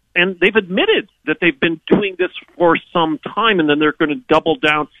and they've admitted that they've been doing this for some time, and then they're going to double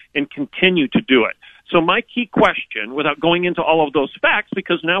down and continue to do it. So my key question, without going into all of those facts,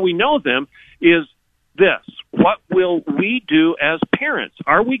 because now we know them, is this: what will we do as parents?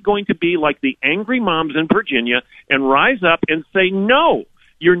 Are we going to be like the angry moms in Virginia and rise up and say, no,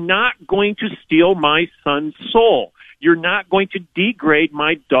 you're not going to steal my son's soul? You're not going to degrade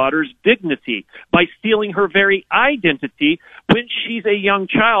my daughter's dignity by stealing her very identity when she's a young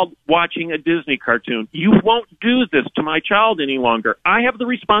child watching a Disney cartoon. You won't do this to my child any longer. I have the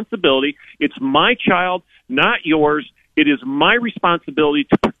responsibility. It's my child, not yours. It is my responsibility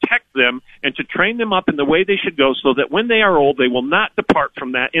to protect them and to train them up in the way they should go, so that when they are old, they will not depart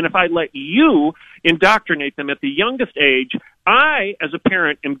from that. And if I let you indoctrinate them at the youngest age, I, as a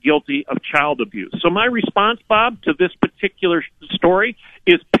parent, am guilty of child abuse. So my response, Bob, to this particular story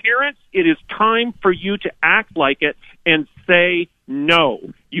is, parents, it is time for you to act like it and say no.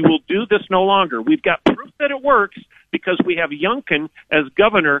 You will do this no longer. We've got proof that it works, because we have Youngkin as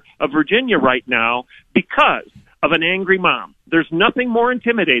governor of Virginia right now because of an angry mom. There's nothing more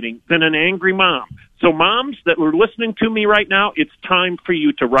intimidating than an angry mom. So moms that are listening to me right now, it's time for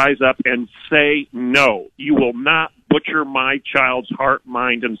you to rise up and say no. You will not butcher my child's heart,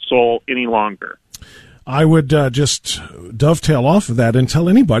 mind, and soul any longer. I would just dovetail off of that and tell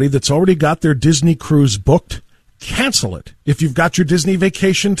anybody that's already got their Disney cruise booked, cancel it. If you've got your Disney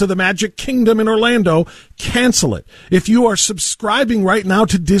vacation to the Magic Kingdom in Orlando, cancel it. If you are subscribing right now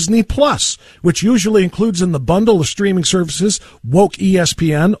to Disney Plus, which usually includes in the bundle of streaming services woke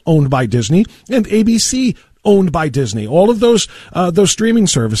ESPN, owned by Disney, and ABC, owned by Disney, all of those streaming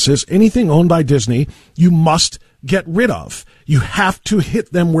services, anything owned by Disney, you must get rid of. You have to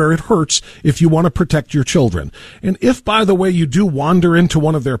hit them where it hurts if you want to protect your children. And if, by the way, you do wander into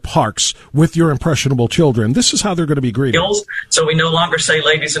one of their parks with your impressionable children, this is how they're going to be greeted. So we no longer say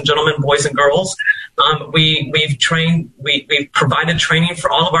ladies and gentlemen, boys and girls. We've provided training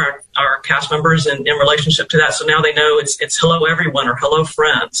for all of our cast members in relationship to that. So now they know it's hello everyone or hello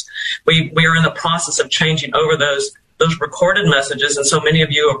friends. We are in the process of changing over those recorded messages, and so many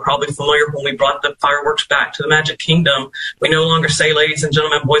of you are probably familiar when we brought the fireworks back to the Magic Kingdom. We no longer say ladies and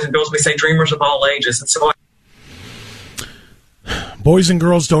gentlemen, boys and girls. We say dreamers of all ages. And so boys and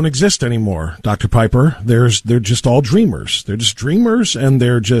girls don't exist anymore, Dr. Piper. They're just all dreamers. They're just dreamers, and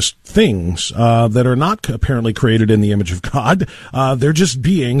they're just things that are not apparently created in the image of God. They're just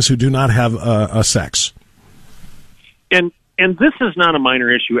beings who do not have a sex. And And this is not a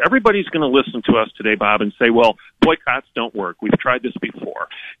minor issue. Everybody's going to listen to us today, Bob, and say, well, boycotts don't work. We've tried this before.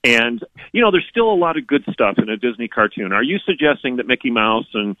 And, there's still a lot of good stuff in a Disney cartoon. Are you suggesting that Mickey Mouse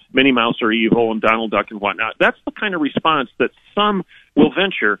and Minnie Mouse are evil and Donald Duck and whatnot? That's the kind of response that some will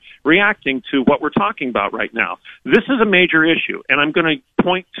venture reacting to what we're talking about right now. This is a major issue, and I'm going to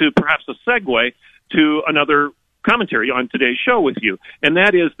point to perhaps a segue to another commentary on today's show with you, and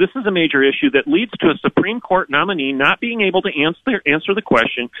that is, this is a major issue that leads to a Supreme Court nominee not being able to answer the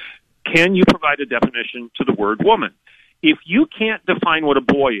question, can you provide a definition to the word woman? If you can't define what a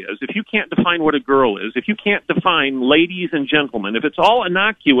boy is, if you can't define what a girl is, if you can't define ladies and gentlemen, if it's all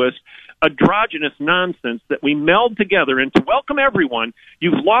innocuous, androgynous nonsense that we meld together and to welcome everyone,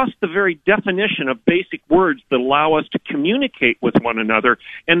 you've lost the very definition of basic words that allow us to communicate with one another.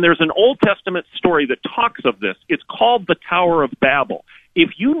 And there's an Old Testament story that talks of this. It's called the Tower of Babel.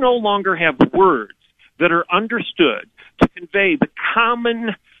 If you no longer have words that are understood to convey the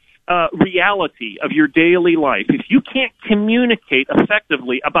common reality of your daily life, if you can't communicate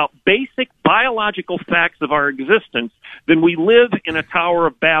effectively about basic biological facts of our existence, then we live in a Tower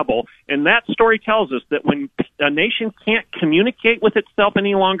of Babel. And that story tells us that when a nation can't communicate with itself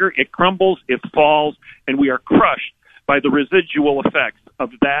any longer, it crumbles, it falls, and we are crushed by the residual effects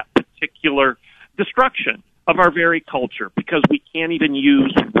of that particular destruction of our very culture, because we can't even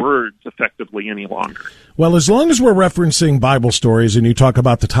use words effectively any longer. Well, as long as we're referencing Bible stories and you talk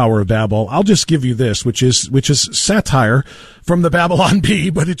about the Tower of Babel, I'll just give you this, which is satire from the Babylon Bee,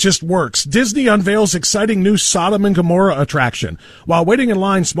 but it just works. Disney unveils exciting new Sodom and Gomorrah attraction. While waiting in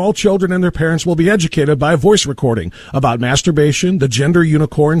line, small children and their parents will be educated by a voice recording about masturbation, the gender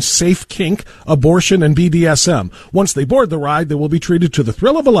unicorn, safe kink, abortion, and BDSM. Once they board the ride, they will be treated to the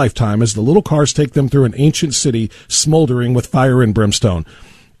thrill of a lifetime as the little cars take them through an ancient city smoldering with fire and brimstone.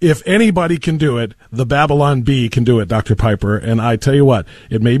 If anybody can do it, the Babylon Bee can do it, Dr. Piper. And I tell you what,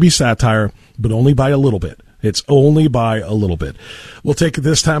 it may be satire, but only by a little bit. It's only by a little bit. We'll take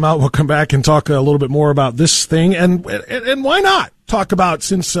this time out. We'll come back and talk a little bit more about this thing. And why not talk about,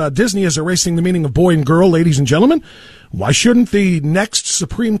 since Disney is erasing the meaning of boy and girl, ladies and gentlemen, why shouldn't the next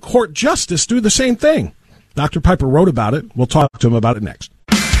Supreme Court justice do the same thing? Dr. Piper wrote about it. We'll talk to him about it next.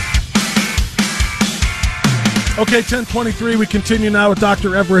 Okay, 10:23. We continue now with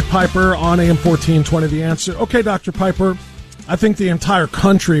Dr. Everett Piper on AM 1420 The Answer. Okay, Dr. Piper, I think the entire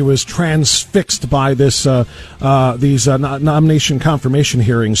country was transfixed by these nomination confirmation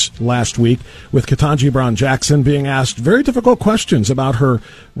hearings last week, with Ketanji Brown Jackson being asked very difficult questions about her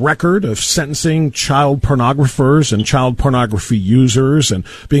record of sentencing child pornographers and child pornography users, and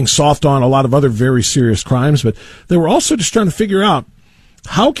being soft on a lot of other very serious crimes. But they were also just trying to figure out,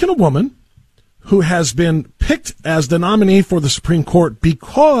 how can a woman who has been picked as the nominee for the Supreme Court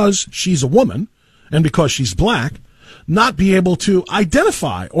because she's a woman and because she's black not be able to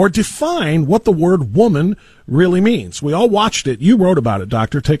identify or define what the word woman really means? We all watched it. You wrote about it,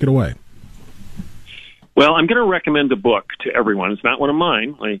 Doctor. Take it away. Well, I'm going to recommend a book to everyone. It's not one of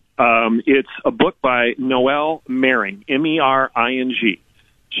mine. It's a book by Noelle Mering, M-E-R-I-N-G.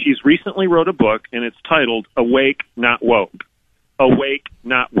 She's recently wrote a book, and it's titled Awake, Not Woke. Awake,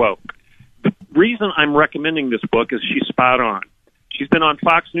 Not Woke. The reason I'm recommending this book is she's spot on. She's been on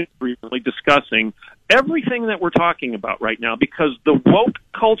Fox News recently discussing everything that we're talking about right now, because the woke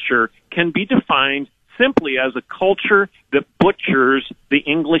culture can be defined simply as a culture that butchers the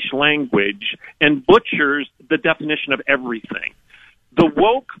English language and butchers the definition of everything. The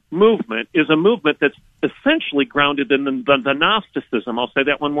woke movement is a movement that's essentially grounded in the Gnosticism. I'll say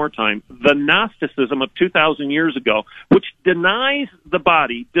that one more time. The Gnosticism of 2,000 years ago, which denies the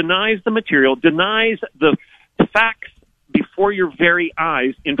body, denies the material, denies the facts before your very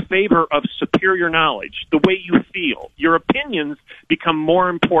eyes in favor of superior knowledge, the way you feel. Your opinions become more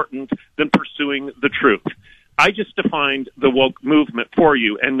important than pursuing the truth. I just defined the woke movement for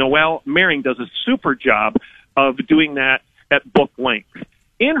you, and Noelle Mering does a super job of doing that at book length.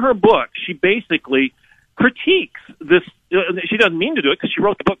 In her book, she basically critiques this. She doesn't mean to do it because she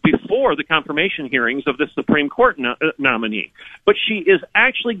wrote the book before the confirmation hearings of the Supreme Court nominee. But she is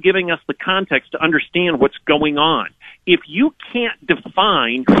actually giving us the context to understand what's going on. If you can't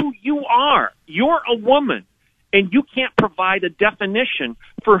define who you are, you're a woman, and you can't provide a definition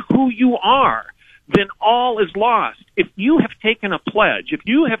for who you are, then all is lost. If you have taken a pledge, if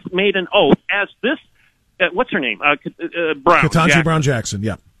you have made an oath, as this, what's her name? Ketanji Brown Jackson,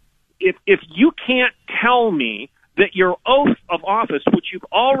 yeah. If you can't tell me that your oath of office, which you've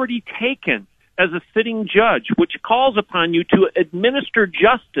already taken as a sitting judge, which calls upon you to administer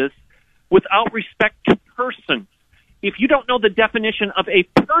justice without respect to persons, If you don't know the definition of a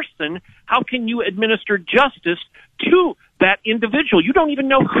person, how can you administer justice to that individual? You don't even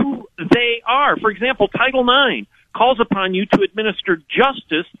know who they are. For example, Title IX calls upon you to administer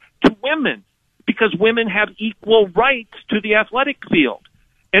justice to women because women have equal rights to the athletic field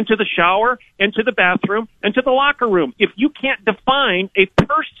and to the shower and to the bathroom and to the locker room. If you can't define a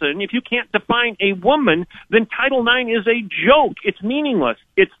person, if you can't define a woman, then Title IX is a joke. It's meaningless.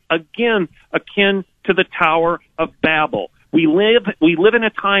 It's, again, akin to the Tower of Babel. We live in a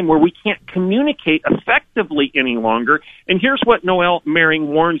time where we can't communicate effectively any longer. And here's what Noel Mering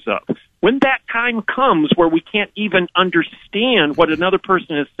warns of. When that time comes where we can't even understand what another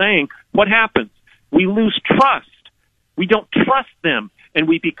person is saying, what happens? We lose trust. We don't trust them, and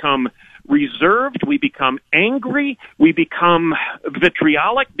we become reserved, we become angry, we become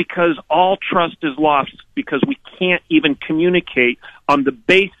vitriolic because all trust is lost because we can't even communicate on the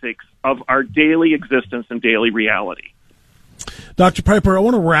basics of our daily existence and daily reality. Dr. Piper, I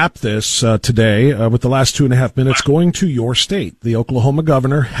want to wrap this today with the last 2.5 minutes going to your state. The Oklahoma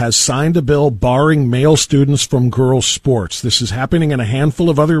governor has signed a bill barring male students from girls' sports. This is happening in a handful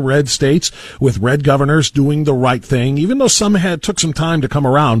of other red states with red governors doing the right thing. Even though some took some time to come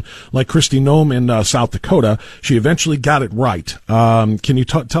around, like Kristi Noem in South Dakota, she eventually got it right. Can you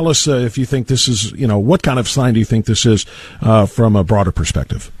tell us if you think this is, what kind of sign do you think this is from a broader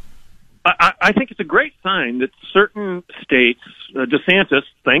perspective? I think it's a great sign that certain states, DeSantis,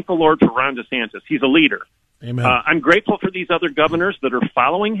 thank the Lord for Ron DeSantis. He's a leader. Amen. I'm grateful for these other governors that are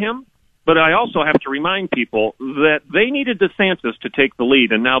following him, but I also have to remind people that they needed DeSantis to take the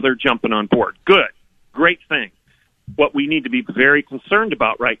lead, and now they're jumping on board. Good. Great thing. What we need to be very concerned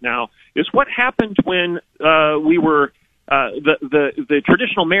about right now is what happened when we were the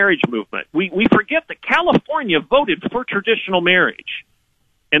traditional marriage movement. We forget that California voted for traditional marriage.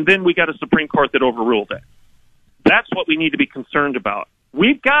 And then we got a Supreme Court that overruled it. That's what we need to be concerned about.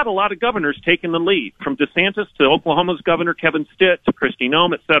 We've got a lot of governors taking the lead, from DeSantis to Oklahoma's governor Kevin Stitt to Kristi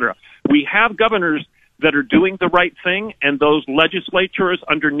Noem, et cetera. We have governors that are doing the right thing, and those legislatures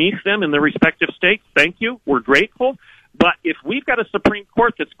underneath them in their respective states, thank you, we're grateful. But if we've got a Supreme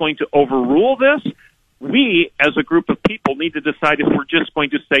Court that's going to overrule this, we, as a group of people, need to decide if we're just going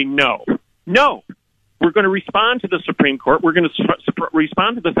to say no. No. We're going to respond to the Supreme Court. We're going to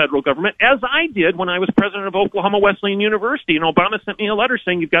respond to the federal government, as I did when I was president of Oklahoma Wesleyan University, and Obama sent me a letter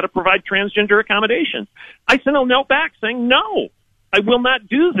saying you've got to provide transgender accommodations. I sent a note back saying, no, I will not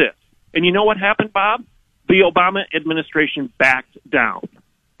do this. And you know what happened, Bob? The Obama administration backed down.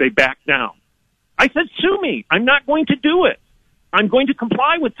 They backed down. I said, sue me. I'm not going to do it. I'm going to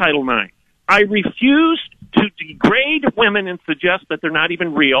comply with Title IX. I refuse to degrade women and suggest that they're not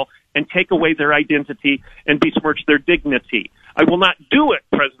even real and take away their identity and besmirch their dignity. I will not do it,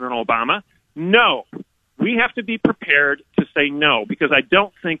 President Obama. No. We have to be prepared to say no, because I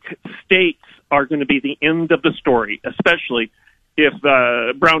don't think states are going to be the end of the story, especially if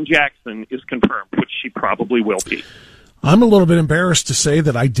Brown Jackson is confirmed, which she probably will be. I'm a little bit embarrassed to say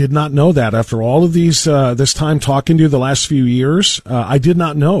that I did not know that. After all of this time talking to you the last few years, I did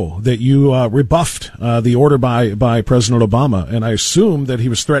not know that you rebuffed the order by President Obama, and I assumed that he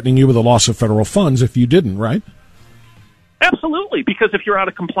was threatening you with a loss of federal funds if you didn't, right? Absolutely, because if you're out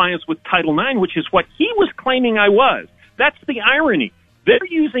of compliance with Title IX, which is what he was claiming I was, that's the irony. They're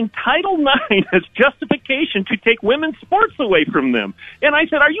using Title IX as justification to take women's sports away from them. And I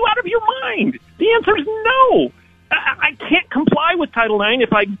said, are you out of your mind? The answer is no. I can't comply with Title IX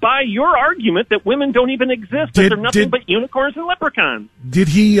if I buy your argument that women don't even exist, that they're nothing but unicorns and leprechauns. Did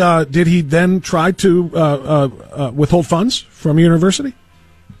he then try to withhold funds from a university?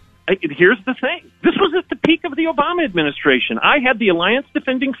 Here's the thing. This was at the peak of the Obama administration. I had the Alliance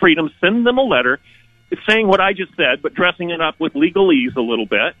Defending Freedom send them a letter saying what I just said, but dressing it up with legalese a little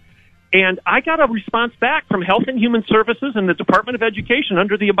bit. And I got a response back from Health and Human Services and the Department of Education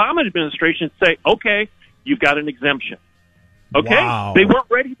under the Obama administration to say, okay, you've got an exemption. Okay? Wow. They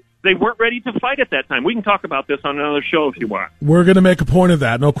weren't ready to fight at that time. We can talk about this on another show if you want. We're going to make a point of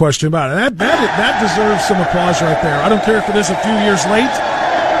that, no question about it. That deserves some applause right there. I don't care if it is a few years late.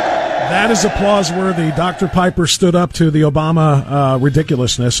 That is applause-worthy. Dr. Piper stood up to the Obama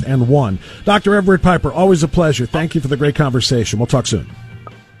ridiculousness and won. Dr. Everett Piper, always a pleasure. Thank you for the great conversation. We'll talk soon.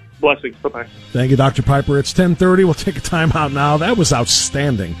 Blessings. Bye-bye. Thank you, Dr. Piper. It's 10:30. We'll take a time out now. That was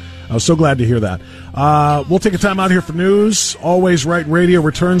outstanding. I was so glad to hear that. We'll take a time out here for news. Always Right Radio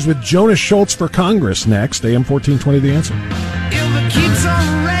returns with Jonah Schulz for Congress next. AM 1420, The Answer. If it keeps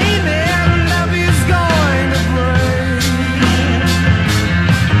on raining, love is going to break.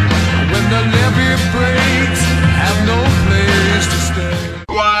 When the levee breaks, have no place to stay.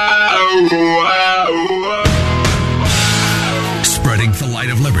 Wow, wow, wow.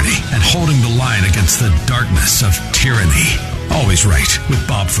 tyranny. Always Right with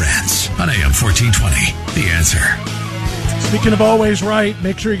Bob Frantz on AM 1420. The Answer. Speaking of Always Right,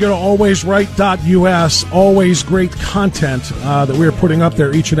 make sure you go to alwaysright.us. Always great content that we're putting up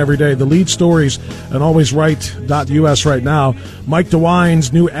there each and every day. The lead stories on alwaysright.us right now. Mike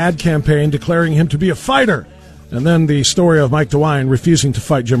DeWine's new ad campaign declaring him to be a fighter. And then the story of Mike DeWine refusing to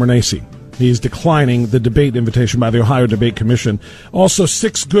fight Jim Renacci. He's declining the debate invitation by the Ohio Debate Commission. Also,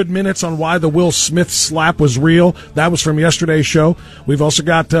 6 good minutes on why the Will Smith slap was real. That was from yesterday's show. We've also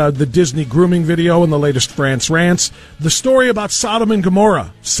got the Disney grooming video and the latest France rants. The story about Sodom and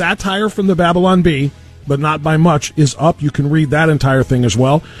Gomorrah, satire from the Babylon Bee, but not by much, is up. You can read that entire thing as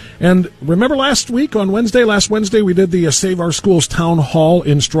well. And remember last Wednesday, we did the Save Our Schools Town Hall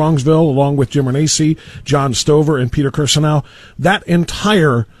in Strongsville, along with Jim Renacci, John Stover, and Peter Kirsanow. That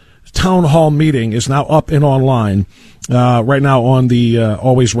entire town hall meeting is now up and online right now on the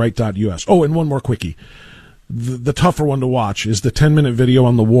alwaysright.us. Oh, and one more quickie. The tougher one to watch is the 10-minute video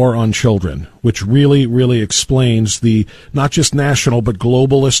on the war on children, which really, really explains the not just national but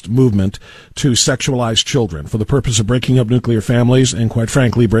globalist movement to sexualize children for the purpose of breaking up nuclear families and, quite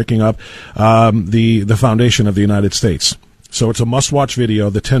frankly, breaking up the foundation of the United States. So it's a must-watch video,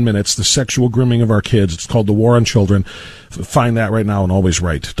 the 10 minutes, the sexual grooming of our kids. It's called The War on Children. Find that right now on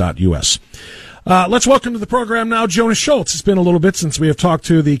alwaysright.us. Let's welcome to the program now Jonah Schulz. It's been a little bit since we have talked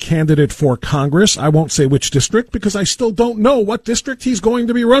to the candidate for Congress. I won't say which district because I still don't know what district he's going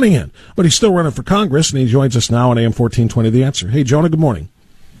to be running in. But he's still running for Congress, and he joins us now on AM 1420 The Answer. Hey, Jonah, good morning.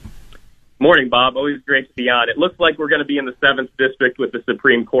 Morning, Bob. Always great to be on. It looks like we're going to be in the 7th District with the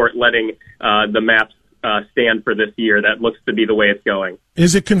Supreme Court letting the maps stand for this year. That looks to be the way it's going.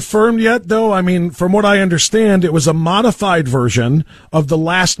 Is it confirmed yet, though? I mean, from what I understand, it was a modified version of the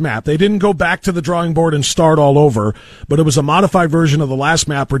last map. They didn't go back to the drawing board and start all over, but it was a modified version of the last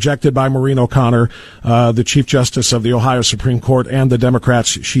map rejected by Maureen O'Connor, the Chief Justice of the Ohio Supreme Court, and the Democrats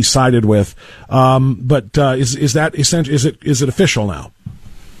she sided with. But is that essential? Is it official now?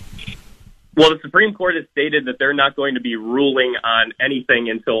 Well, the Supreme Court has stated that they're not going to be ruling on anything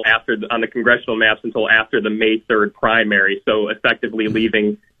until on the congressional maps until after the May 3rd primary, so effectively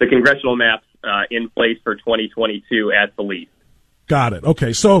leaving the congressional maps in place for 2022 at the least. Got it.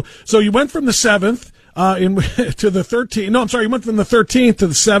 Okay, so you went from the 7th to the 13th. No, I'm sorry, you went from the 13th to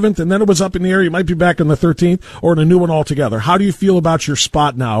the 7th, and then it was up in the air. You might be back on the 13th or in a new one altogether. How do you feel about your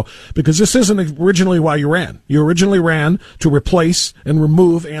spot now? Because this isn't originally why you ran. You originally ran to replace and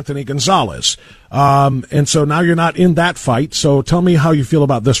remove Anthony Gonzalez. And so now you're not in that fight. So tell me how you feel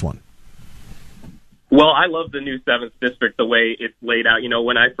about this one. Well, I love the new 7th District, the way it's laid out. You know,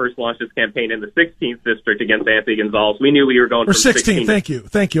 when I first launched this campaign in the 16th District against Anthony Gonzalez, we knew we were going or from 16. Thank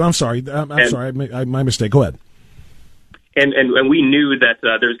you. I'm sorry. Sorry. My mistake. Go ahead. And we knew that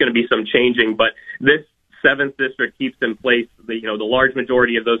there's going to be some changing, but this 7th District keeps in place the large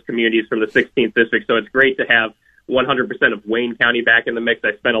majority of those communities from the 16th District. So it's great to have 100% of Wayne County back in the mix.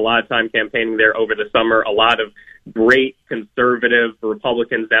 I spent a lot of time campaigning there over the summer. A lot of great conservative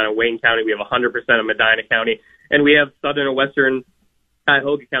Republicans down in Wayne County. We have 100% of Medina County, and we have southern and western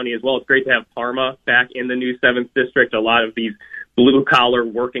Cuyahoga County as well. It's great to have Parma back in the new 7th District. A lot of these blue-collar,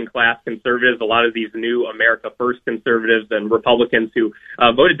 working-class conservatives, a lot of these new America First conservatives and Republicans who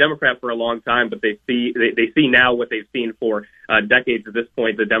voted Democrat for a long time, but they see now what they've seen for decades at this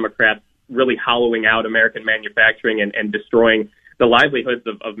point, the Democrats really hollowing out American manufacturing and destroying the livelihoods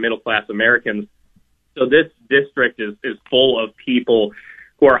of middle-class Americans. So this district is full of people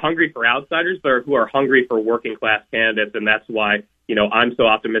who are hungry for outsiders, but who are hungry for working-class candidates, and that's why, I'm so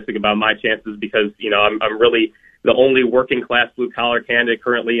optimistic about my chances because, I'm really the only working-class blue-collar candidate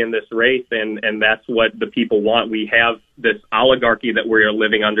currently in this race, and that's what the people want. We have this oligarchy that we're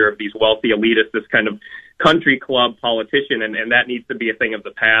living under of these wealthy elitists, this kind of country club politician, and that needs to be a thing of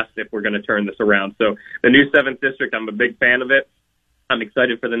the past if we're going to turn this around. So the new 7th District, I'm a big fan of it. I'm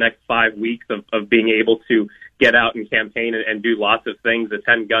excited for the next 5 weeks of being able to get out and campaign and do lots of things,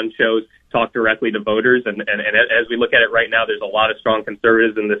 attend gun shows, talk directly to voters. And as we look at it right now, there's a lot of strong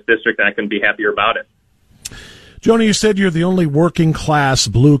conservatives in this district, and I couldn't be happier about it. Jonah, you said you're the only working-class,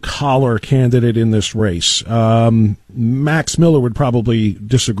 blue-collar candidate in this race. Max Miller would probably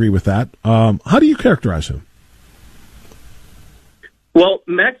disagree with that. How do you characterize him? Well,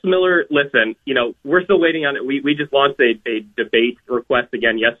 Max Miller, listen, we're still waiting on it. We just launched a debate request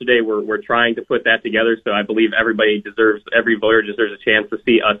again yesterday. We're trying to put that together, so I believe every voter deserves a chance to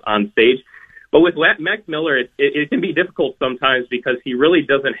see us on stage. But with Max Miller, it can be difficult sometimes because he really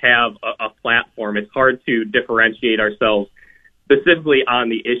doesn't have a platform. It's hard to differentiate ourselves specifically on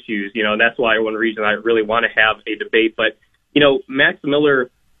the issues, and that's why one reason I really want to have a debate. But, Max Miller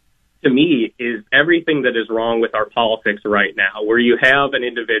to me, is everything that is wrong with our politics right now, where you have an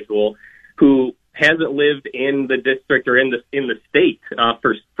individual who hasn't lived in the district or in the state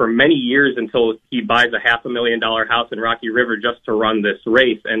for many years until he buys a $500,000 house in Rocky River just to run this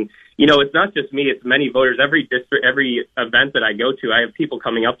race. And it's not just me; it's many voters. Every district, every event that I go to, I have people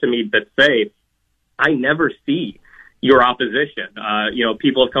coming up to me that say, "I never see your opposition."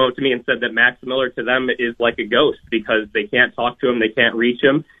 People have come up to me and said that Max Miller to them is like a ghost because they can't talk to him, they can't reach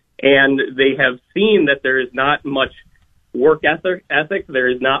him, and they have seen that there is not much work ethic. There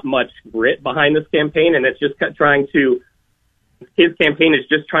is not much grit behind this campaign, and it's just his campaign is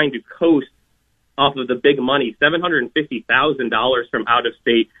just trying to coast off of the big money, $750,000 from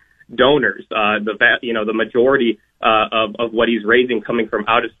out-of-state donors. The majority of what he's raising coming from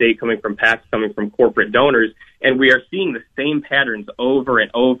out-of-state, coming from PACs, coming from corporate donors, and we are seeing the same patterns over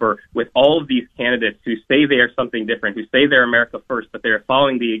and over with all of these candidates who say they are something different, who say they're America first, but they are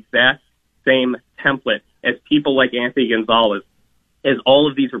following the exact same template as people like Anthony Gonzalez, as all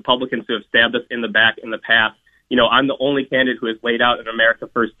of these Republicans who have stabbed us in the back in the past. I'm the only candidate who has laid out an America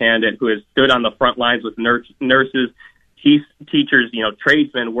First candidate, who has stood on the front lines with nurses, teachers,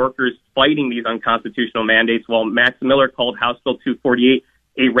 tradesmen, workers fighting these unconstitutional mandates, while Max Miller called House Bill 248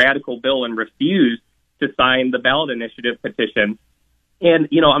 a radical bill and refused to sign the ballot initiative petition. And,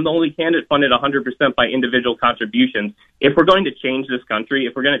 I'm the only candidate funded 100% by individual contributions. If we're going to change this country,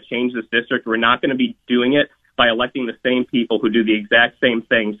 if we're going to change this district, we're not going to be doing it by electing the same people who do the exact same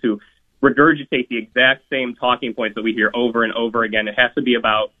things, who regurgitate the exact same talking points that we hear over and over again. It has to be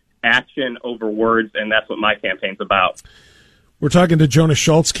about action over words, and that's what my campaign's about. We're talking to Jonah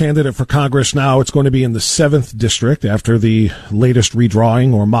Schulz, candidate for Congress now. It's going to be in the 7th District after the latest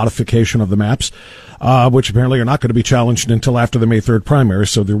redrawing or modification of the maps, which apparently are not going to be challenged until after the May 3rd primary,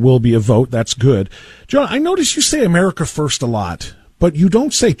 so there will be a vote. That's good. Jonah, I notice you say America first a lot, but you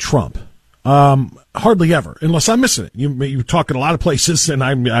don't say Trump. Hardly ever, unless I'm missing it. You talk in a lot of places, and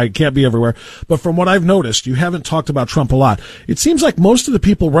I can't be everywhere. But from what I've noticed, you haven't talked about Trump a lot. It seems like most of the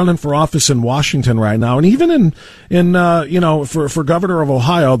people running for office in Washington right now, and even for governor of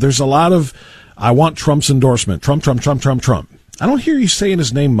Ohio, there's a lot of I want Trump's endorsement. Trump. I don't hear you saying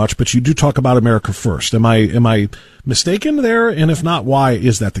his name much, but you do talk about America first. Am I mistaken there? And if not, why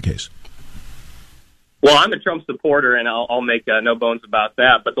is that the case? Well, I'm a Trump supporter, and I'll make no bones about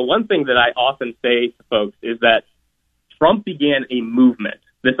that. But the one thing that I often say to folks is that Trump began a movement,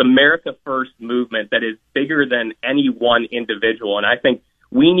 this America First movement that is bigger than any one individual. And I think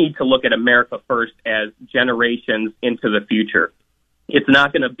we need to look at America First as generations into the future. It's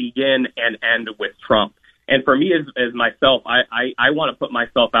not going to begin and end with Trump. And for me, as myself, I want to put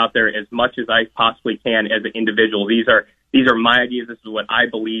myself out there as much as I possibly can as an individual. These are my ideas. This is what I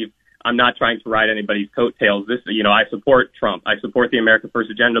believe. I'm not trying to ride anybody's coattails. I support Trump. I support the America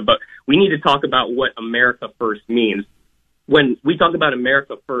First agenda, but we need to talk about what America First means. When we talk about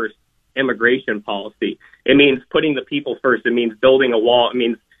America First immigration policy, it means putting the people first. It means building a wall. It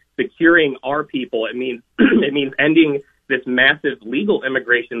means securing our people. It means ending this massive legal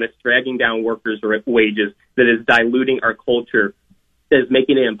immigration that's dragging down workers' wages, that is diluting our culture, that is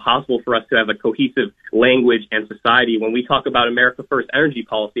making it impossible for us to have a cohesive language and society. When we talk about America First energy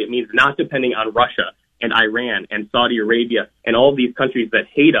policy, it means not depending on Russia and Iran and Saudi Arabia and all these countries that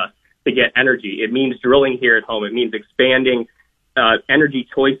hate us to get energy. It means drilling here at home. It means expanding energy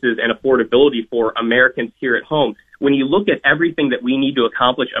choices and affordability for Americans here at home. When you look at everything that we need to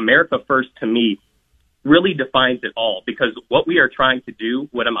accomplish, America First, to me, really defines it all, because what we are trying to do,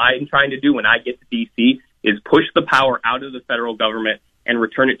 what I'm trying to do when I get to D.C., is push the power out of the federal government and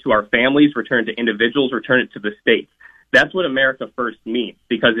return it to our families, return it to individuals, return it to the states. That's what America First means,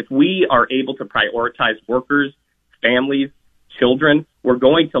 because if we are able to prioritize workers, families, children, we're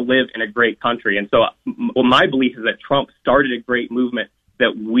going to live in a great country. And so my belief is that Trump started a great movement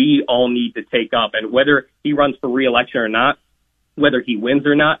that we all need to take up. And whether he runs for re-election or not, whether he wins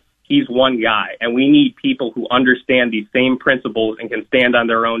or not, he's one guy. And we need people who understand these same principles and can stand on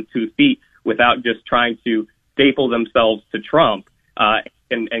their own 2 feet without just trying to staple themselves to Trump,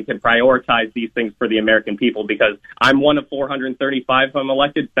 and can prioritize these things for the American people, because I'm one of 435 if I'm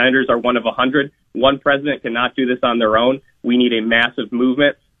elected. Senators are one of 100. One president cannot do this on their own. We need a massive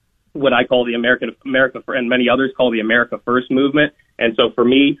movement, what I call the America, and many others call the America First movement. And so for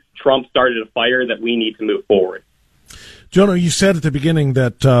me, Trump started a fire that we need to move forward. Jonah, you said at the beginning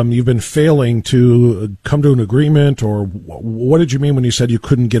that you've been failing to come to an agreement, or what did you mean when you said you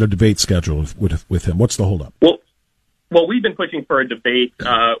couldn't get a debate scheduled with him? What's the holdup? Well, we've been pushing for a debate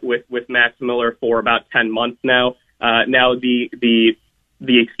with Max Miller for about 10 months now. Now the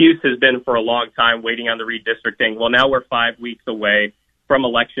excuse has been for a long time waiting on the redistricting. Well, now we're 5 weeks away from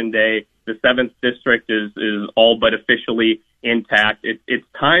Election Day. The 7th District is all but officially intact. It's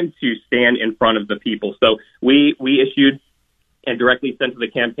time to stand in front of the people. So we issued and directly sent to the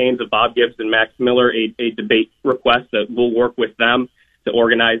campaigns of Bob Gibbs and Max Miller a debate request that we'll work with them to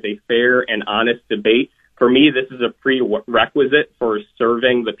organize a fair and honest debate. For me, this is a prerequisite for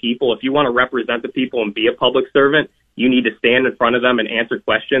serving the people. If you want to represent the people and be a public servant, you need to stand in front of them and answer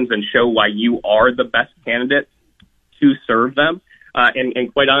questions and show why you are the best candidate to serve them.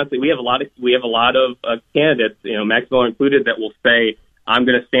 And quite honestly, we have a lot of candidates, Max Miller included, that will say, I'm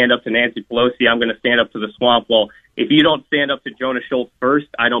going to stand up to Nancy Pelosi. I'm going to stand up to the swamp. Well, if you don't stand up to Jonah Schulz first,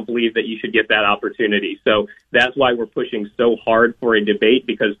 I don't believe that you should get that opportunity. So that's why we're pushing so hard for a debate,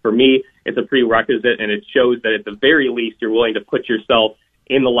 because for me, it's a prerequisite, and it shows that at the very least you're willing to put yourself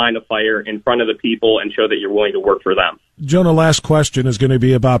in the line of fire in front of the people and show that you're willing to work for them. Jonah, last question is going to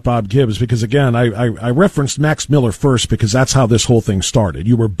be about Bob Gibbs, because, again, I referenced Max Miller first because that's how this whole thing started.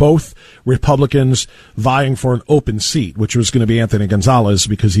 You were both Republicans vying for an open seat, which was going to be Anthony Gonzalez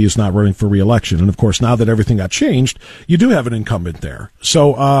because he is not running for re-election. And, of course, now that everything got changed, you do have an incumbent there.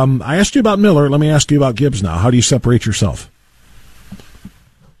 So I asked you about Miller. Let me ask you about Gibbs now. How do you separate yourself?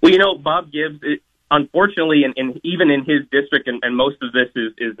 Well, Bob Gibbs, unfortunately, and even in his district, and most of this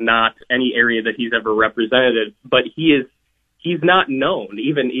is not any area that he's ever represented, but he's not known,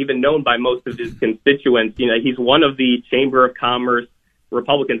 even known by most of his constituents. He's one of the Chamber of Commerce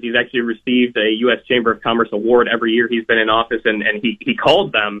Republicans. He's actually received a U.S. Chamber of Commerce award every year he's been in office, and he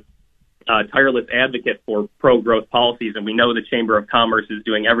called them tireless advocate for pro-growth policies, and we know the Chamber of Commerce is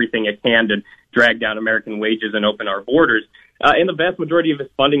doing everything it can to drag down American wages and open our borders. And the vast majority of his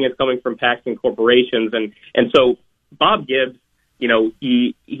funding is coming from Paxton corporations. And so Bob Gibbs,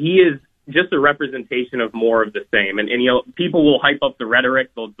 he is just a representation of more of the same. And people will hype up the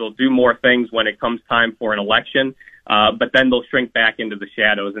rhetoric. They'll do more things when it comes time for an election, but then they'll shrink back into the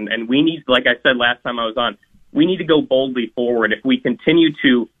shadows. And we need, like I said last time I was on, we need to go boldly forward. If we continue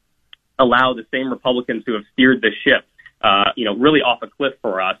to allow the same Republicans who have steered the ship, really off a cliff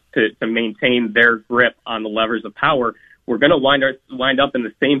for us to maintain their grip on the levers of power, we're going to wind up in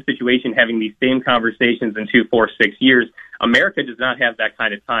the same situation, having these same conversations in 2, 4, 6 years. America does not have that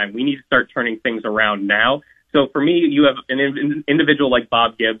kind of time. We need to start turning things around now. So for me, you have an individual like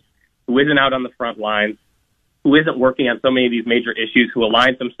Bob Gibbs, who isn't out on the front lines, who isn't working on so many of these major issues, who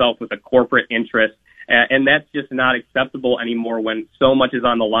aligns himself with a corporate interest. And that's just not acceptable anymore when so much is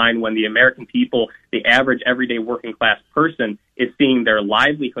on the line, when the American people, the average everyday working class person, is seeing their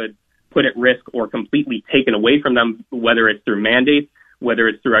livelihood put at risk or completely taken away from them, whether it's through mandates, whether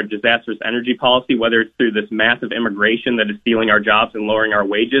it's through our disastrous energy policy, whether it's through this massive immigration that is stealing our jobs and lowering our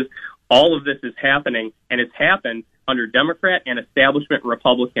wages. All of this is happening, and it's happened under Democrat and establishment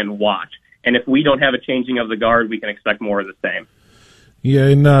Republican watch. And if we don't have a changing of the guard, we can expect more of the same. Yeah,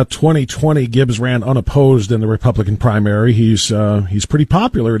 in 2020, Gibbs ran unopposed in the Republican primary. He's pretty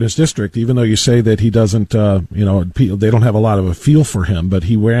popular in his district, even though you say that he doesn't, they don't have a lot of a feel for him. But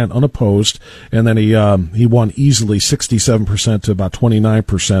he ran unopposed, and then he won easily 67% to about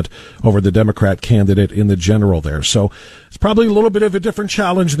 29% over the Democrat candidate in the general there. So it's probably a little bit of a different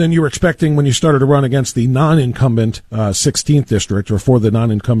challenge than you were expecting when you started to run against the non-incumbent 16th district, or for the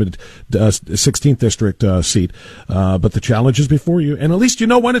non-incumbent 16th district seat. But the challenge is before you. And at least you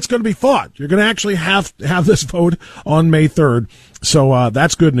know when it's going to be fought. You're going to actually have this vote on May 3rd. So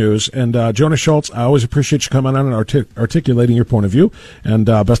that's good news. And Jonah Schulz, I always appreciate you coming on and articulating your point of view. And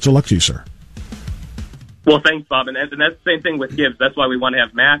best of luck to you, sir. Well, thanks, Bob. And that's the same thing with Gibbs. That's why we want to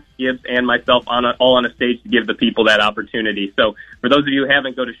have Max, Gibbs, and myself all on a stage to give the people that opportunity. So for those of you who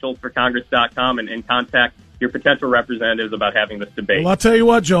haven't, go to SchulzForCongress.com and contact your potential representatives about having this debate. Well, I'll tell you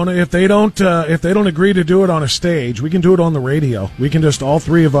what, Jonah, if they don't agree to do it on a stage, we can do it on the radio. We can just, all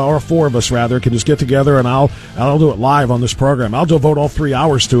four of us rather, can just get together, and I'll do it live on this program. I'll devote all 3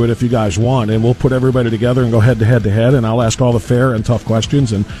 hours to it if you guys want, and we'll put everybody together and go head to head, and I'll ask all the fair and tough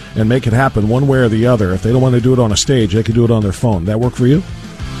questions and make it happen one way or the other. If they don't want to do it on a stage, they can do it on their phone. That work for you?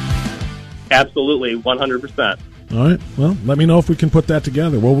 Absolutely, 100%. All right. Well, let me know if we can put that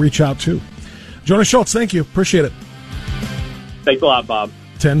together. We'll reach out too. Jonah Schulz, thank you. Appreciate it. Thanks a lot, Bob.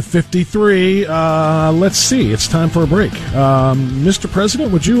 10:53. Let's see. It's time for a break. Mr.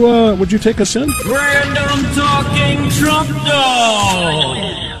 President, would you take us in? Random talking Trump dog.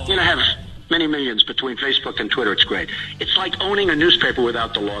 Have many millions between Facebook and Twitter. It's great. It's like owning a newspaper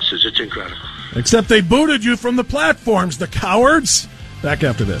without the losses. It's incredible. Except they booted you from the platforms, the cowards. Back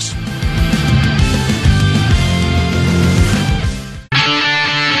after this.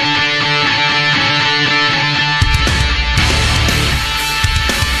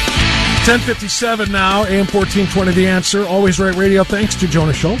 10:57 now, AM 1420 The Answer. Always Right Radio. Thanks to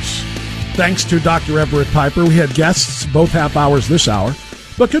Jonah Schulz. Thanks to Dr. Everett Piper. We had guests both half hours this hour.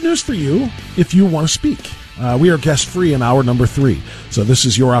 But good news for you if you want to speak. We are guest-free in hour number 3. So this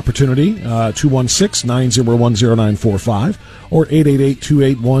is your opportunity, 216-901-0945 or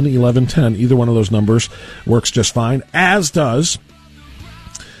 888-281-1110. Either one of those numbers works just fine, as does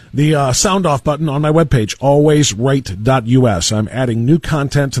the sound-off button on my webpage, alwaysright.us. I'm adding new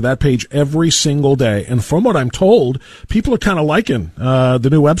content to that page every single day. And from what I'm told, people are kind of liking the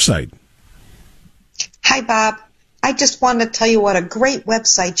new website. Hi, Bob. I just wanted to tell you what a great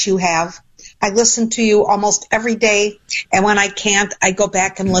website you have. I listen to you almost every day, and when I can't, I go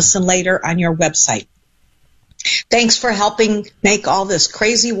back and listen later on your website. Thanks for helping make all this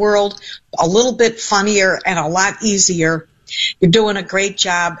crazy world a little bit funnier and a lot easier. You're doing a great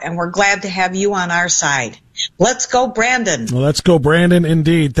job, and we're glad to have you on our side. Let's go, Brandon. Well, let's go, Brandon,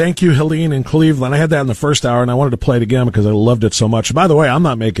 indeed. Thank you, Helene in Cleveland. I had that in the first hour, and I wanted to play it again because I loved it so much. By the way, I'm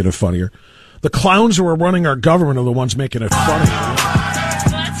not making it funnier. The clowns who are running our government are the ones making it funny.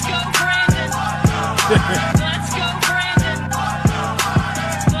 Let's go, Brandon. Let's go, Brandon.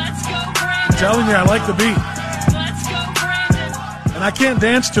 Let's go, Brandon. I'm telling you, I like the beat. Let's go, Brandon. And I can't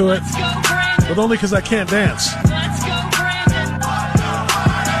dance to it, but only because I can't dance. Let's go, Brandon.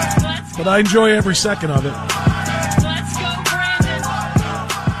 But I enjoy every second of it. Let's go,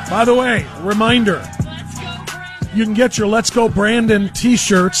 Brandon. By the way, reminder, you can get your Let's Go Brandon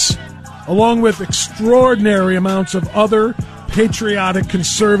t-shirts along with extraordinary amounts of other patriotic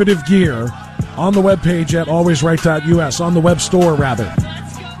conservative gear on the webpage at alwaysright.us, on the web store, rather.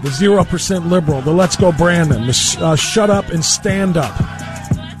 The 0% liberal, the Let's Go Brandon, the shut up and stand up.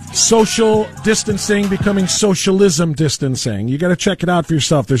 Social distancing becoming socialism distancing. You got to check it out for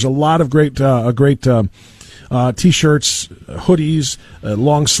yourself. There's a lot of great T-shirts, hoodies,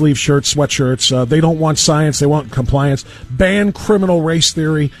 long sleeve shirts, sweatshirts. They don't want science. They want compliance. Ban criminal race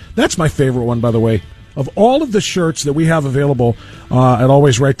theory. That's my favorite one, by the way. Of all of the shirts that we have available at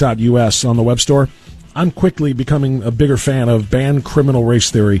alwaysright.us on the web store, I'm quickly becoming a bigger fan of ban criminal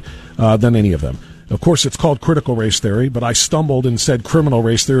race theory than any of them. Of course, it's called critical race theory, but I stumbled and said criminal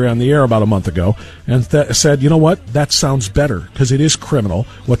race theory on the air about a month ago and said, you know what? That sounds better because it is criminal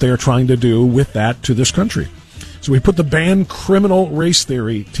what they are trying to do with that to this country. So we put the Ban Criminal Race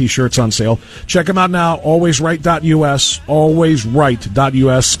Theory T-shirts on sale. Check them out now, alwaysright.us,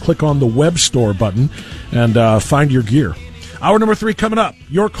 alwaysright.us. Click on the web store button and find your gear. Hour number 3 coming up.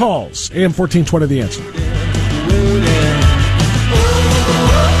 Your calls, AM 1420 The Answer.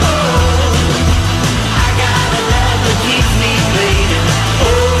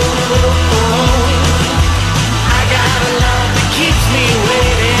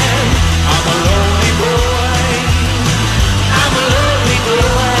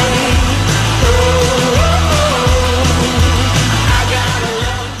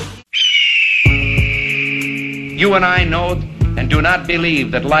 You and I know and do not believe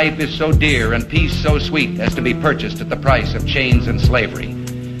that life is so dear and peace so sweet as to be purchased at the price of chains and slavery.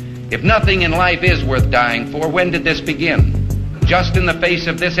 If nothing in life is worth dying for, when did this begin? Just in the face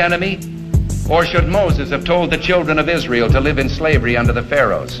of this enemy? Or should Moses have told the children of Israel to live in slavery under the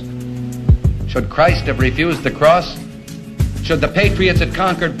Pharaohs? Should Christ have refused the cross? Should the patriots at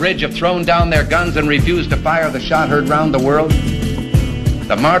Concord Bridge have thrown down their guns and refused to fire the shot heard round the world?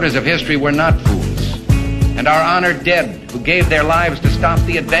 The martyrs of history were not fools. And our honored dead, who gave their lives to stop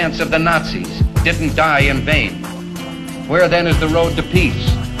the advance of the Nazis, didn't die in vain. Where then is the road to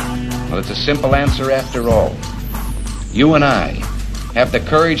peace? Well, it's a simple answer after all. You and I have the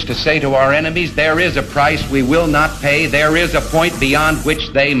courage to say to our enemies, there is a price we will not pay, there is a point beyond which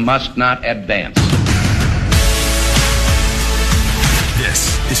they must not advance.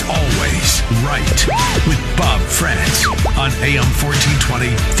 This is Always Right with Bob France on AM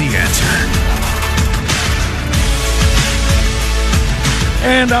 1420 The Answer.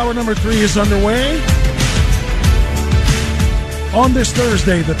 And hour number 3 is underway. On this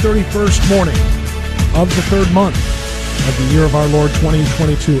Thursday, the 31st morning of the 3rd month of the year of our Lord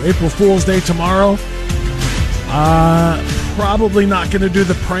 2022. April Fool's Day tomorrow. Probably not going to do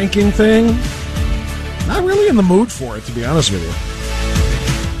the pranking thing. Not really in the mood for it, to be honest with you.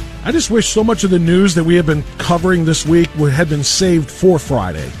 I just wish so much of the news that we have been covering this week had been saved for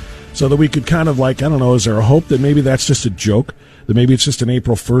Friday. So that we could kind of like, I don't know, is there a hope that maybe that's just a joke? That maybe it's just an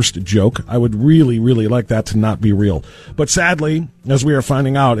April 1st joke? I would really, really like that to not be real. But sadly, as we are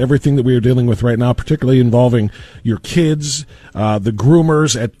finding out, everything that we are dealing with right now, particularly involving your kids, the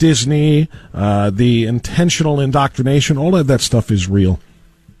groomers at Disney, the intentional indoctrination, all of that stuff is real.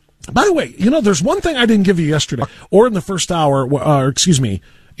 By the way, you know, there's one thing I didn't give you yesterday, or in the first hour,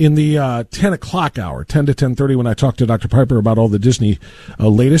 in the 10 o'clock hour, 10 to 10:30, when I talked to Dr. Piper about all the Disney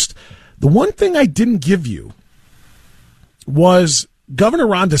latest. The one thing I didn't give you was Governor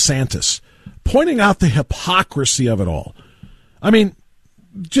Ron DeSantis pointing out the hypocrisy of it all. I mean,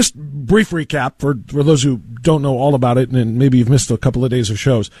 just brief recap for those who don't know all about it, and maybe you've missed a couple of days of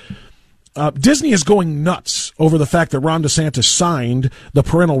shows. Disney is going nuts over the fact that Ron DeSantis signed the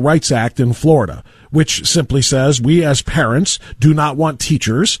Parental Rights Act in Florida, which simply says we as parents do not want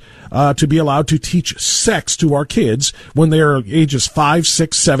teachers to be allowed to teach sex to our kids when they are ages 5,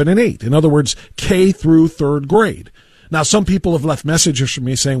 6, 7, and 8. In other words, K through 3rd grade. Now, some people have left messages from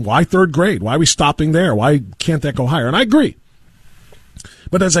me saying, why 3rd grade? Why are we stopping there? Why can't that go higher? And I agree.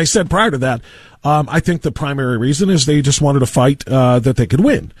 But as I said prior to that, I think the primary reason is they just wanted to fight that they could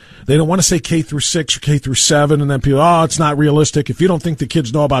win. They don't want to say K through 6 or K through 7, and then people, it's not realistic. If you don't think the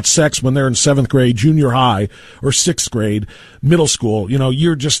kids know about sex when they're in 7th grade, junior high, or 6th grade, middle school,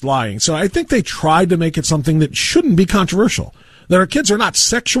 you're just lying. So I think they tried to make it something that shouldn't be controversial. That our kids are not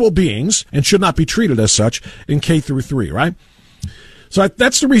sexual beings and should not be treated as such in K through 3, right? So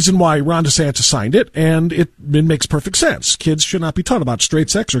that's the reason why Ron DeSantis signed it, and it makes perfect sense. Kids should not be taught about straight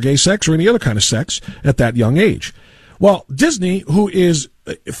sex or gay sex or any other kind of sex at that young age. Well, Disney, who is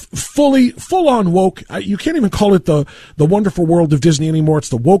full-on woke, you can't even call it the wonderful world of Disney anymore. It's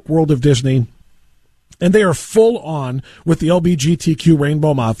the woke world of Disney. And they are full on with the LGBTQ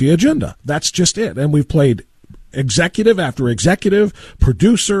Rainbow Mafia agenda. That's just it. And we've played executive after executive,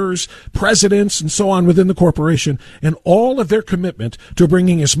 producers, presidents, and so on within the corporation, and all of their commitment to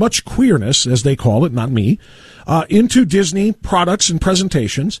bringing as much queerness, as they call it, not me, into Disney products and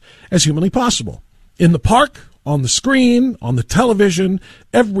presentations as humanly possible. In the park, on the screen, on the television,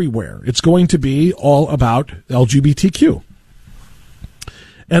 everywhere. It's going to be all about LGBTQ.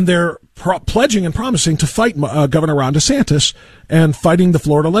 And they're pledging and promising to fight Governor Ron DeSantis and fighting the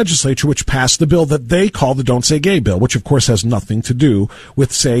Florida legislature, which passed the bill that they call the Don't Say Gay bill, which, of course, has nothing to do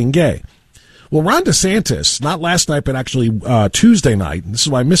with saying gay. Well, Ron DeSantis, not last night, but actually Tuesday night, and this is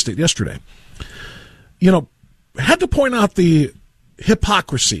why I missed it yesterday, had to point out the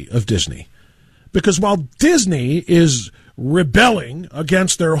hypocrisy of Disney. Because while Disney is rebelling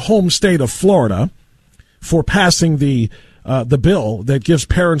against their home state of Florida for passing the bill that gives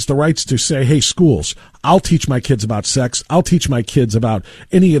parents the rights to say, hey, schools, I'll teach my kids about sex. I'll teach my kids about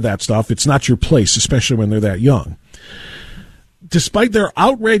any of that stuff. It's not your place, especially when they're that young. Despite their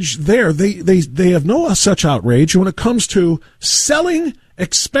outrage there, they have no such outrage when it comes to selling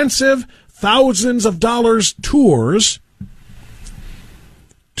expensive thousands of dollars tours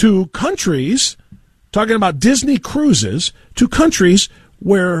to countries, talking about Disney cruises, to countries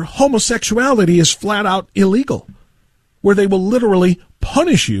where homosexuality is flat out illegal, where they will literally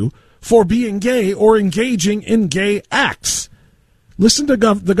punish you for being gay or engaging in gay acts. Listen to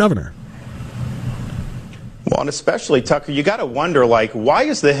the governor. Well, and especially, Tucker, you got to wonder, why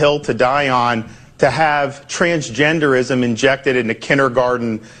is the hill to die on to have transgenderism injected into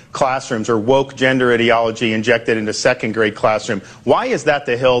kindergarten classrooms or woke gender ideology injected into 2nd grade classroom? Why is that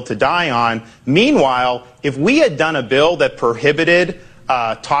the hill to die on? Meanwhile, if we had done a bill that prohibited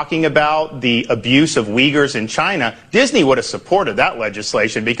talking about the abuse of Uyghurs in China, Disney would have supported that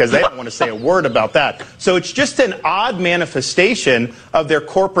legislation because they don't want to say a word about that. So it's just an odd manifestation of their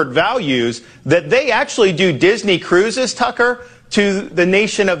corporate values that they actually do Disney cruises, Tucker, to the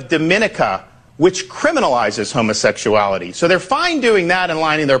nation of Dominica, which criminalizes homosexuality. So they're fine doing that and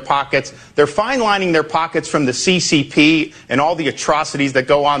lining their pockets. They're fine lining their pockets from the CCP and all the atrocities that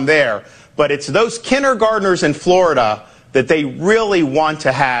go on there. But it's those kindergartners in Florida that they really want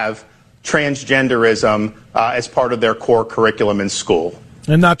to have transgenderism as part of their core curriculum in school.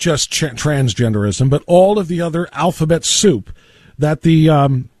 And not just transgenderism, but all of the other alphabet soup that the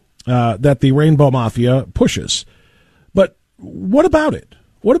Rainbow Mafia pushes. But what about it?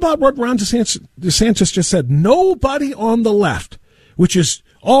 What about what Ron DeSantis just said? Nobody on the left, which is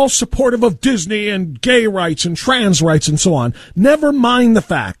all supportive of Disney and gay rights and trans rights and so on, never mind the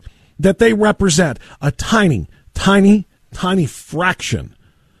fact that they represent a tiny fraction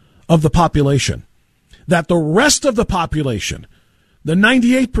of the population, that the rest of the population, the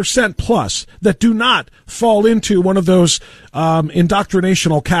 98% plus that do not fall into one of those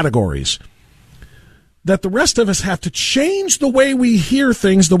indoctrinational categories, that the rest of us have to change the way we hear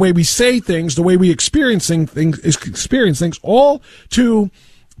things, the way we say things, the way we experience things, all to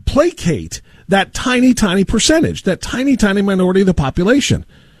placate that tiny percentage, that tiny minority of the population.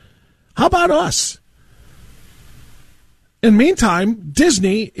 How about us? In the meantime,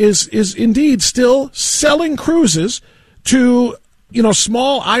 Disney is indeed still selling cruises to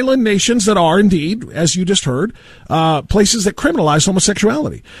small island nations that are indeed, as you just heard, places that criminalize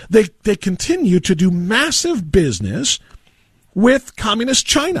homosexuality. They continue to do massive business with communist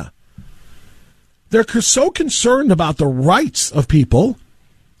China. They're so concerned about the rights of people.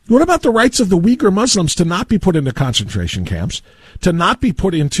 What about the rights of the Uyghur Muslims to not be put into concentration camps, to not be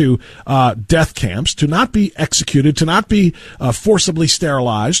put into death camps, to not be executed, to not be forcibly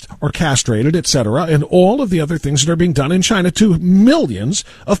sterilized or castrated, etc., and all of the other things that are being done in China to millions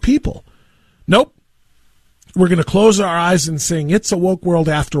of people? Nope. We're going to close our eyes and sing "It's a Woke World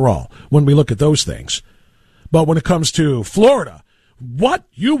After All" when we look at those things. But when it comes to Florida, what?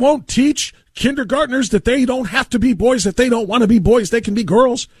 You won't teach kindergartners that they don't have to be boys, that they don't want to be boys, they can be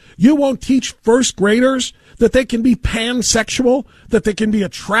girls? You won't teach first graders that they can be pansexual, that they can be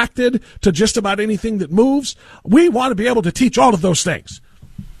attracted to just about anything that moves? We want to be able to teach all of those things.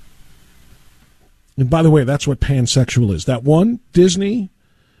 And by the way, that's what pansexual is. That one Disney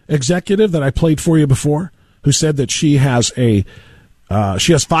executive that I played for you before, who said that she has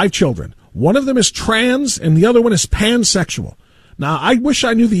 5 children. One of them is trans and the other one is pansexual. Now, I wish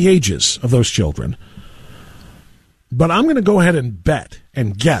I knew the ages of those children, but I'm going to go ahead and bet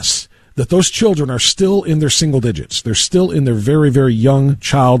and guess that those children are still in their single digits. They're still in their very, very young,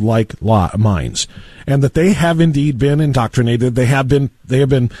 childlike minds, and that they have indeed been indoctrinated. They have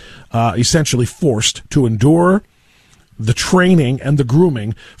been essentially forced to endure the training and the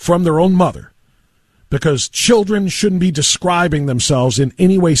grooming from their own mother. Because children shouldn't be describing themselves in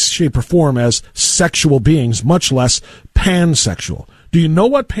any way, shape, or form as sexual beings, much less pansexual. Do you know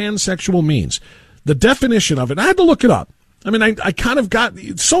what pansexual means? The definition of it, I had to look it up. I mean, I kind of got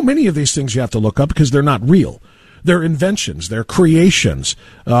so many of these things you have to look up because they're not real. They're inventions. They're creations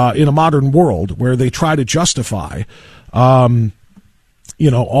in a modern world where they try to justify, all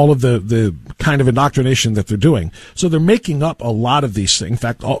of the kind of indoctrination that they're doing. So they're making up a lot of these things. In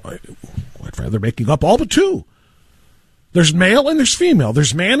fact, they're making up all but 2. There's male and there's female.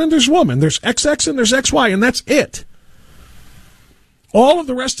 There's man and there's woman. There's XX and there's XY, and that's it. All of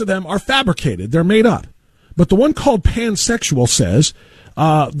the rest of them are fabricated. They're made up. But the one called pansexual says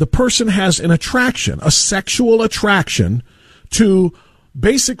the person has an attraction, a sexual attraction to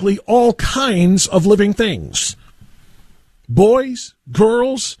basically all kinds of living things. Boys,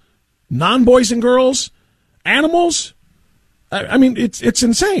 girls, non-boys and girls, animals. I mean, it's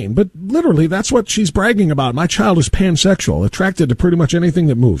insane, but literally that's what she's bragging about. My child is pansexual, attracted to pretty much anything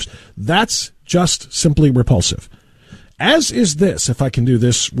that moves. That's just simply repulsive. As is this, if I can do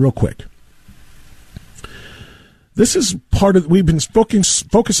this real quick. This is part of, we've been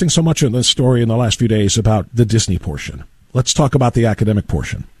focusing so much on this story in the last few days about the Disney portion. Let's talk about the academic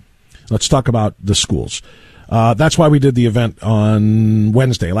portion. Let's talk about the schools. That's why we did the event on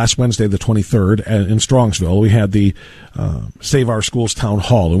last Wednesday, the 23rd, in Strongsville. We had the Save Our Schools Town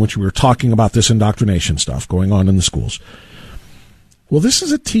Hall, in which we were talking about this indoctrination stuff going on in the schools. Well, this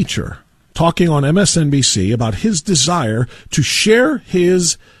is a teacher talking on MSNBC about his desire to share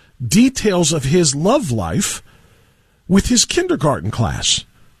his details of his love life with his kindergarten class.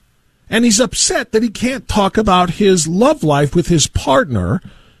 And he's upset that he can't talk about his love life with his partner,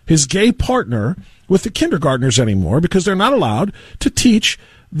 his gay partner, with the kindergartners anymore because they're not allowed to teach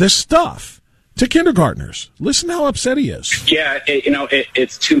this stuff to kindergartners. Listen how upset he is. Yeah,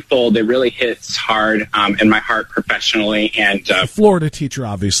 it's twofold. It really hits hard in my heart professionally and Florida teacher,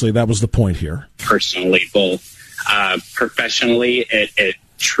 obviously. That was the point here. Personally, both. Professionally, it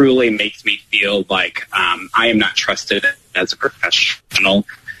truly makes me feel like I am not trusted as a professional.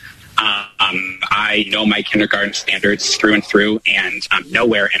 I know my kindergarten standards through and through, and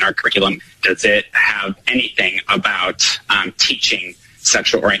nowhere in our curriculum does it have anything about teaching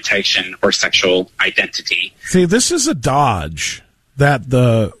sexual orientation or sexual identity. See, this is a dodge that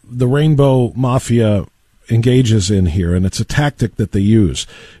the Rainbow Mafia engages in here, and it's a tactic that they use.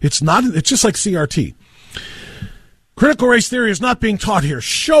 It's just like CRT. Critical race theory is not being taught here.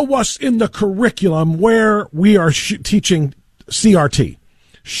 Show us in the curriculum where we are teaching CRT.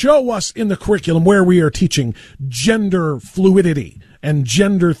 Show us in the curriculum where we are teaching gender fluidity and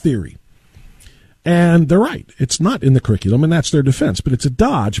gender theory. And they're right. It's not in the curriculum, and that's their defense. But it's a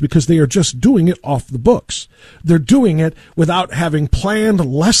dodge because they are just doing it off the books. They're doing it without having planned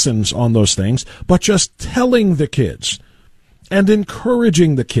lessons on those things, but just telling the kids and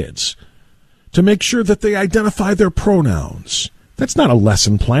encouraging the kids to make sure that they identify their pronouns. That's not a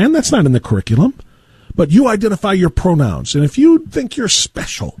lesson plan. That's not in the curriculum. But you identify your pronouns. And if you think you're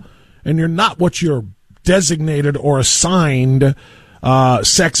special and you're not what your designated or assigned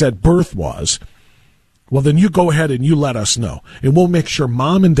sex at birth was, Well, then you go ahead and you let us know, and we'll make sure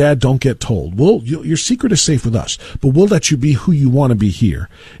mom and dad don't get told. Your secret is safe with us, but we'll let you be who you want to be here.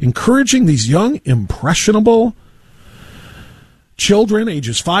 Encouraging these young, impressionable children,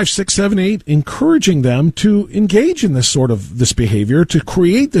 ages 5, 6, 7, 8, encouraging them to engage in this behavior, to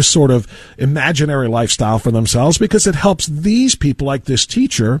create this sort of imaginary lifestyle for themselves, because it helps these people, like this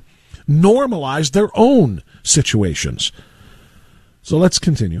teacher, normalize their own situations. So let's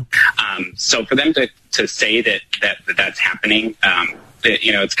continue. So for them to say that's happening,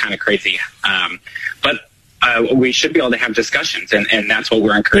 it's kind of crazy. But we should be able to have discussions, and that's what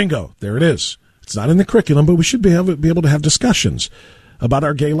we're encouraging. Bingo. There it is. It's not in the curriculum, but we should be able to have discussions about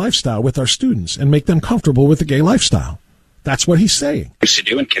our gay lifestyle with our students and make them comfortable with the gay lifestyle. That's what he's saying. To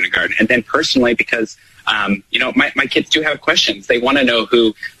do in kindergarten. And then personally, because my kids do have questions. They want to know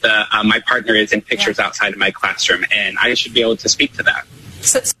who my partner is in pictures outside of my classroom, and I should be able to speak to that.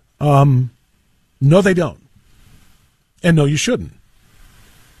 No, they don't. And no, you shouldn't.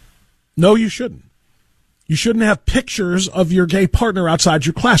 No, you shouldn't. You shouldn't have pictures of your gay partner outside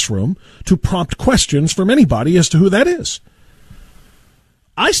your classroom to prompt questions from anybody as to who that is.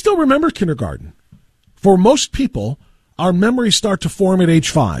 I still remember kindergarten. For most people, our memories start to form at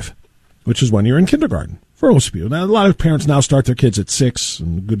age 5, which is when you're in kindergarten. For most people. Now, a lot of parents now start their kids at 6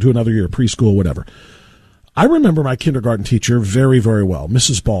 and go do another year of preschool, whatever. I remember my kindergarten teacher very, very well,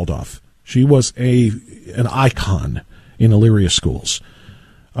 Mrs. Baldoff. She was an icon in Elyria schools.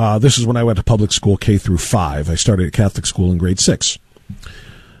 This is when I went to public school K through 5. I started at Catholic school in grade 6.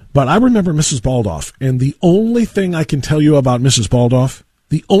 But I remember Mrs. Baldoff, and the only thing I can tell you about Mrs. Baldoff,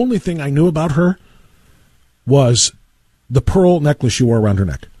 the only thing I knew about her was the pearl necklace she wore around her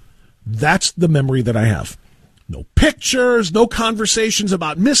neck. That's the memory that I have. No pictures, no conversations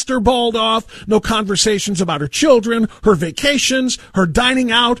about Mr. Baldoff, no conversations about her children, her vacations, her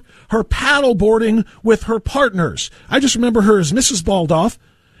dining out, her paddle boarding with her partners. I just remember her as Mrs. Baldoff,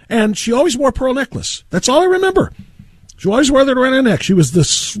 and she always wore a pearl necklace. That's all I remember. She always wore that around her neck. She was the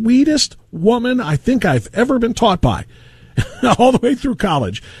sweetest woman I think I've ever been taught by, all the way through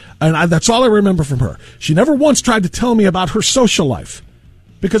college. And that's all I remember from her. She never once tried to tell me about her social life,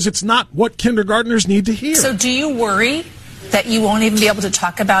 because it's not what kindergartners need to hear. So do you worry that you won't even be able to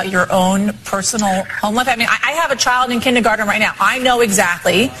talk about your own personal home life? I mean, I have a child in kindergarten right now. I know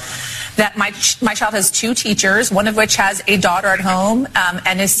exactly that my child has 2 teachers, one of which has a daughter at home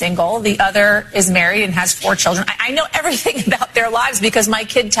and is single. The other is married and has 4 children. I know everything about their lives because my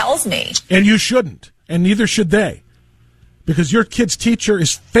kid tells me. And you shouldn't, and neither should they, because your kid's teacher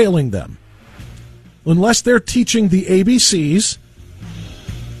is failing them. Unless they're teaching the ABCs,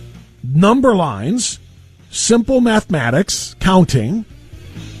 number lines, simple mathematics, counting,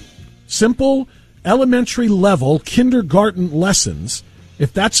 simple elementary level kindergarten lessons.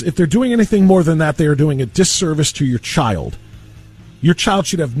 If they're doing anything more than that, they are doing a disservice to your child. Your child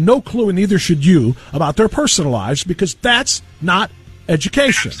should have no clue, and neither should you, about their personal lives, because that's not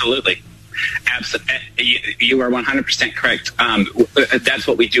education. Absolutely. You are 100% correct. That's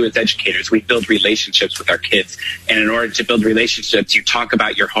what we do as educators. We build relationships with our kids. And in order to build relationships, you talk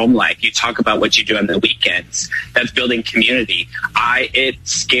about your home life. You talk about what you do on the weekends. That's building community. It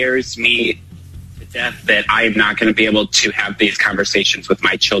scares me to death that I am not going to be able to have these conversations with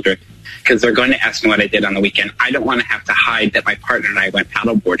my children, because they're going to ask me what I did on the weekend. I don't want to have to hide that my partner and I went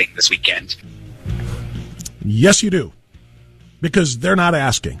paddleboarding this weekend. Yes, you do. Because they're not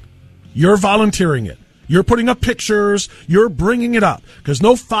asking. You're volunteering it. You're putting up pictures. You're bringing it up. Because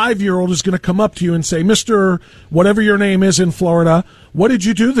no 5-year-old is going to come up to you and say, Mr. whatever your name is in Florida, what did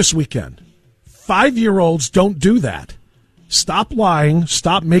you do this weekend? 5-year-olds don't do that. Stop lying.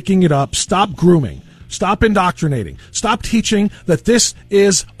 Stop making it up. Stop grooming. Stop indoctrinating. Stop teaching that this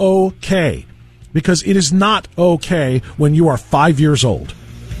is okay. Because it is not okay when you are 5 years old.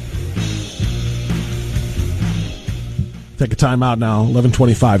 Take a time out now.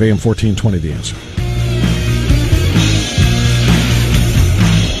 11:25 AM 1420. The Answer.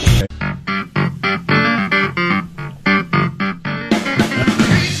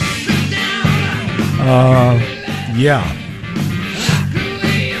 Yeah.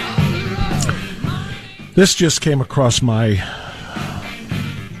 This just came across my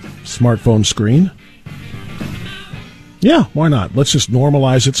smartphone screen. Yeah, why not? Let's just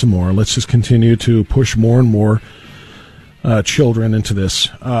normalize it some more. Let's just continue to push more and more children into this.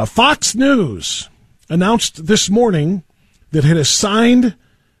 Fox News announced this morning that it has signed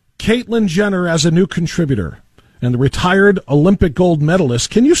Caitlyn Jenner as a new contributor. And the retired Olympic gold medalist,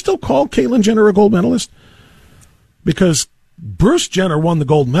 can you still call Caitlyn Jenner a gold medalist? Because Bruce Jenner won the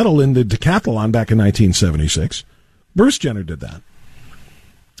gold medal in the decathlon back in 1976. Bruce Jenner did that.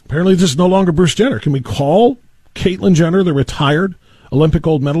 Apparently this is no longer Bruce Jenner. Can we call Caitlyn Jenner the retired Olympic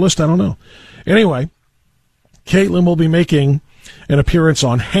gold medalist? I don't know. Anyway, Caitlyn will be making an appearance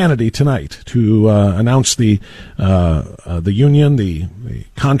on Hannity tonight to announce the union, the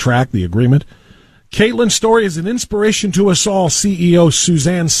contract, the agreement. Caitlyn's story is an inspiration to us all, CEO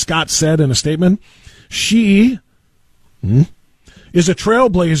Suzanne Scott said in a statement. She is a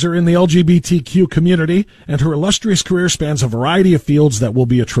trailblazer in the LGBTQ community, and her illustrious career spans a variety of fields that will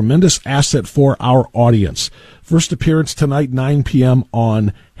be a tremendous asset for our audience. First appearance tonight, 9 p.m.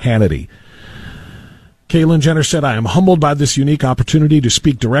 on Hannity. Caitlyn Jenner said, I am humbled by this unique opportunity to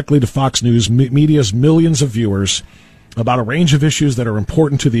speak directly to Fox News Media's millions of viewers about a range of issues that are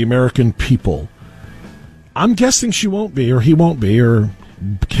important to the American people. I'm guessing she won't be, or he won't be, or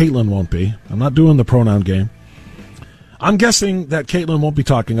Caitlyn won't be. I'm not doing the pronoun game. I'm guessing that Caitlyn won't be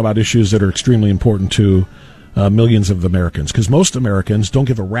talking about issues that are extremely important to millions of Americans, because most Americans don't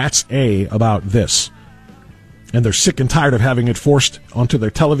give a rat's A about this. And they're sick and tired of having it forced onto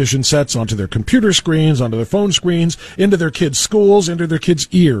their television sets, onto their computer screens, onto their phone screens, into their kids' schools, into their kids'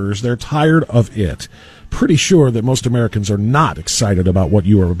 ears. They're tired of it. Pretty sure that most Americans are not excited about what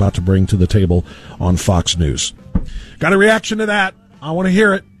you are about to bring to the table on Fox News. Got a reaction to that? I want to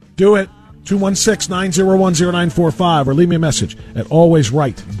hear it. Do it. 216-901-0945 or leave me a message at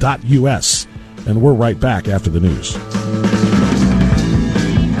alwaysright.us. And we're right back after the news.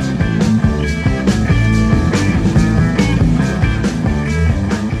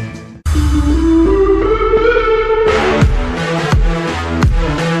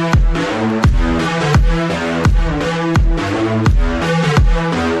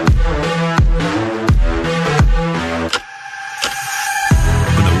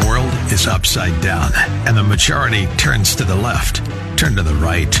 Upside down, and the majority turns to the left. Turn to the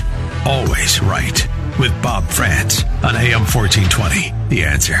right. Always right. With Bob France on AM 1420. The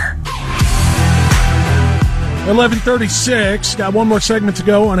Answer. 11:36. Got one more segment to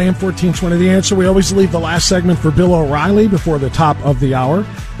go on AM 1420. The Answer. We always leave the last segment for Bill O'Reilly before the top of the hour.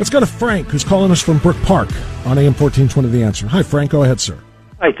 Let's go to Frank, who's calling us from Brook Park on AM 1420. The Answer. Hi, Frank. Go ahead, sir.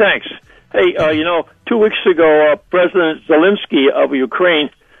 Hi, thanks. Hey, 2 weeks ago, President Zelensky of Ukraine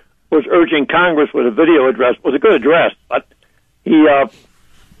was urging Congress with a video address. It was a good address, but he did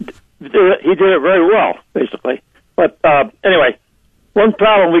it very well, basically. But anyway, one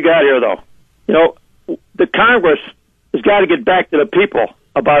problem we got here, though. The Congress has got to get back to the people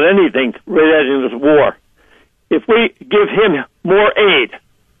about anything related to this war. If we give him more aid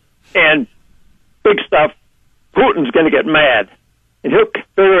and big stuff, Putin's going to get mad, and he'll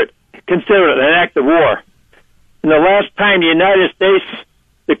consider it an act of war. And the last time the United States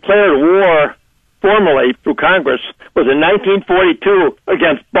declared war formally through Congress was in 1942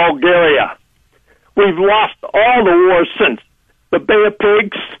 against Bulgaria. We've lost all the wars since. The Bay of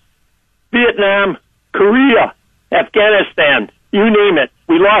Pigs, Vietnam, Korea, Afghanistan, you name it.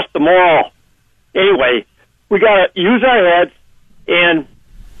 We lost them all. Anyway, we got to use our heads and,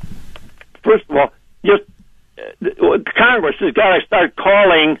 first of all, Congress has got to start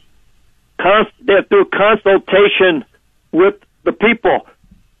calling, do consultation with the people.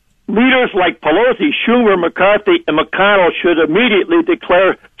 Leaders like Pelosi, Schumer, McCarthy, and McConnell should immediately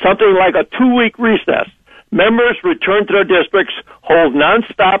declare something like a 2-week recess. Members return to their districts, hold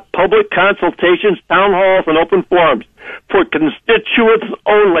nonstop public consultations, town halls, and open forums for constituents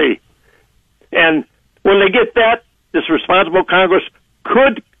only. And when they get that, this responsible Congress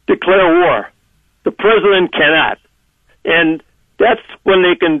could declare war. The president cannot. And that's when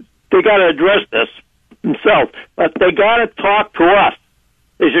they got to address this themselves. But they got to talk to us.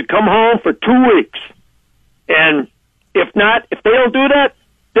 They should come home for 2 weeks. And if not, if they don't do that,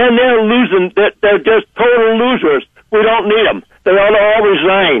 then they're losing. They're just total losers. We don't need them. They ought to all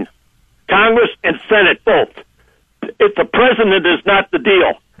resign. Congress and Senate, both. If the president is not the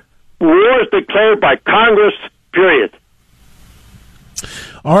deal, war is declared by Congress, period.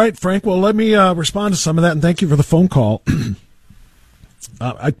 All right, Frank. Well, let me respond to some of that, and thank you for the phone call.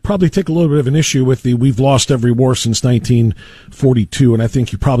 I'd probably take a little bit of an issue with the we've lost every war since 1942, and I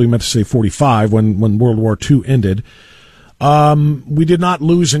think you probably meant to say 45 when World War II ended. We did not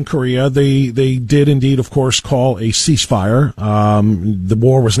lose in Korea. They did indeed, of course, call a ceasefire. The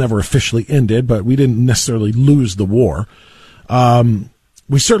war was never officially ended, but we didn't necessarily lose the war.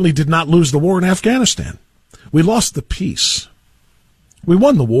 We certainly did not lose the war in Afghanistan. We lost the peace. We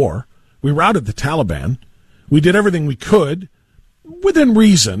won the war. We routed the Taliban. We did everything we could, within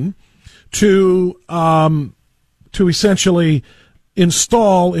reason, to essentially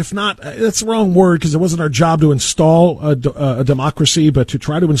install, if not, that's the wrong word because it wasn't our job to install a democracy, but to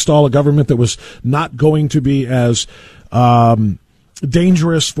try to install a government that was not going to be as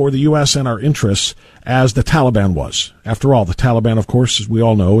dangerous for the U.S. and our interests as the Taliban was. After all, the Taliban, of course, as we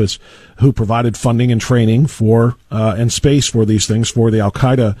all know, is who provided funding and training for and space for these things for the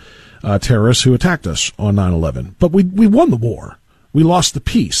al-Qaeda terrorists who attacked us on 9/11. But we won the war. We lost the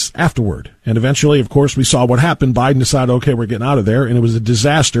peace afterward. And eventually, of course, we saw what happened. Biden decided, okay, we're getting out of there. And it was a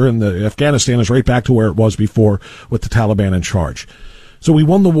disaster. And Afghanistan is right back to where it was before with the Taliban in charge. So we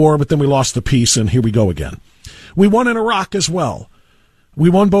won the war, but then we lost the peace. And here we go again. We won in Iraq as well. We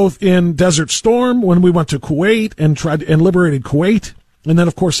won both in Desert Storm when we went to Kuwait and liberated Kuwait. And then,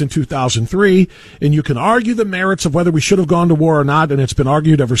 of course, in 2003, and you can argue the merits of whether we should have gone to war or not. And it's been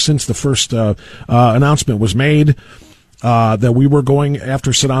argued ever since the first announcement was made that we were going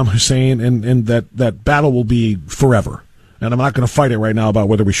after Saddam Hussein, and that battle will be forever. And I'm not going to fight it right now about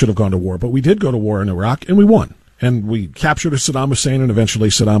whether we should have gone to war. But we did go to war in Iraq, and we won. And we captured Saddam Hussein, and eventually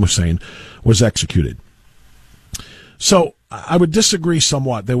Saddam Hussein was executed. So I would disagree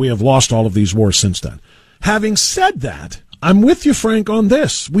somewhat that we have lost all of these wars since then. Having said that, I'm with you, Frank, on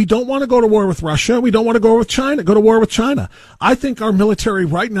this. We don't want to go to war with Russia. We don't want to go to war with China. I think our military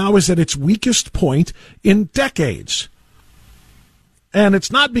right now is at its weakest point in decades. And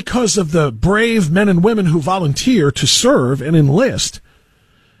it's not because of the brave men and women who volunteer to serve and enlist.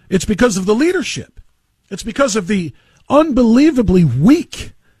 It's because of the leadership. It's because of the unbelievably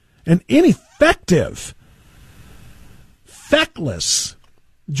weak and ineffective, feckless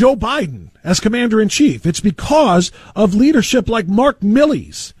Joe Biden as commander-in-chief. It's because of leadership like Mark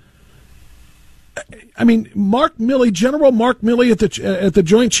Milley's. I mean, General Mark Milley at the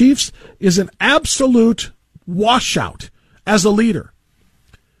Joint Chiefs is an absolute washout as a leader.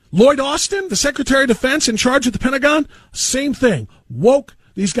 Lloyd Austin, the Secretary of Defense in charge of the Pentagon, same thing. Woke.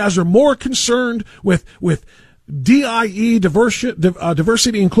 These guys are more concerned with DIE,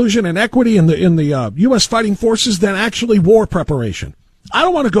 diversity, inclusion, and equity in the U.S. fighting forces than actually war preparation. I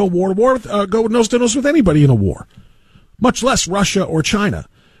don't want to go go nose to nose with anybody in a war, much less Russia or China,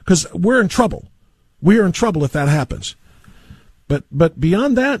 because we're in trouble. We are in trouble if that happens. But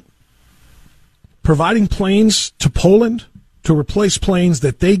beyond that, providing planes to Poland to replace planes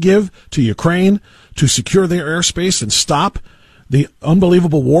that they give to Ukraine to secure their airspace and stop the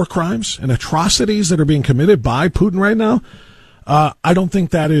unbelievable war crimes and atrocities that are being committed by Putin right now, I don't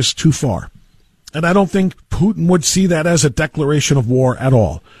think that is too far. And I don't think Putin would see that as a declaration of war at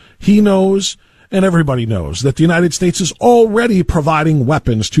all. He knows, and everybody knows, that the United States is already providing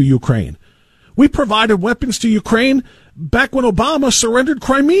weapons to Ukraine. We provided weapons to Ukraine back when Obama surrendered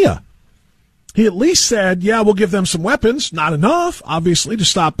Crimea. He at least said, yeah, we'll give them some weapons. Not enough, obviously, to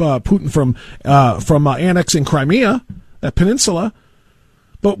stop Putin from annexing Crimea, that peninsula.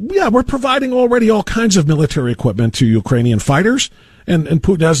 But, yeah, we're providing already all kinds of military equipment to Ukrainian fighters. And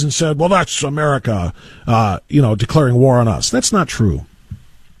Putin hasn't said, well, that's America, declaring war on us. That's not true.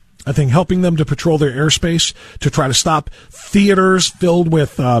 I think helping them to patrol their airspace, to try to stop theaters filled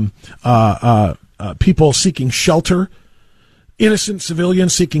with people seeking shelter, innocent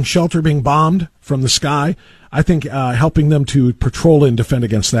civilians seeking shelter being bombed from the sky. I think helping them to patrol and defend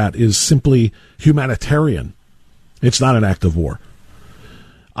against that is simply humanitarian. It's not an act of war.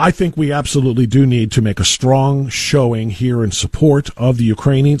 I think we absolutely do need to make a strong showing here in support of the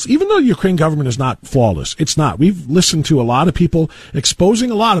Ukrainians, even though the Ukraine government is not flawless. It's not. We've listened to a lot of people exposing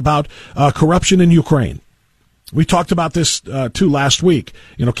a lot about corruption in Ukraine. We talked about this, too, last week.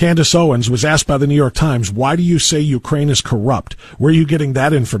 Candace Owens was asked by the New York Times, why do you say Ukraine is corrupt? Where are you getting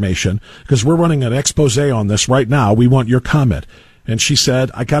that information? Because we're running an expose on this right now. We want your comment. And she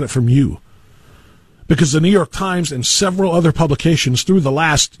said, I got it from you. Because the New York Times and several other publications through the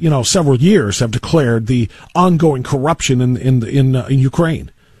last, several years have declared the ongoing corruption in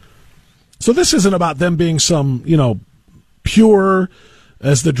Ukraine. So this isn't about them being some, pure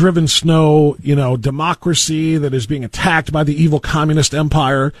as the driven snow, democracy that is being attacked by the evil communist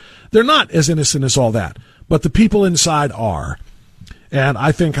empire. They're not as innocent as all that, but the people inside are. And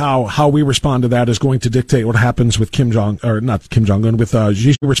I think how we respond to that is going to dictate what happens with Xi respond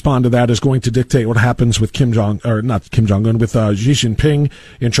to that is going to dictate what happens with Xi Jinping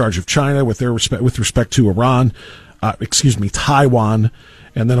in charge of China with respect to Taiwan.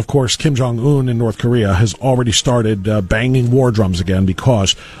 And then, of course, Kim Jong-un in North Korea has already started banging war drums again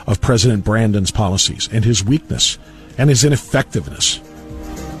because of President Brandon's policies and his weakness and his ineffectiveness.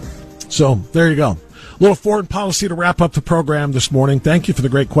 So there you go. A little foreign policy to wrap up the program this morning. Thank you for the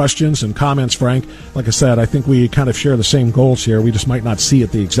great questions and comments, Frank. Like I said, I think we kind of share the same goals here. We just might not see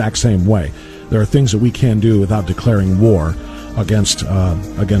it the exact same way. There are things that we can do without declaring war against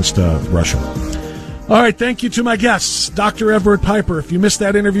Russia. All right, thank you to my guests, Dr. Everett Piper. If you missed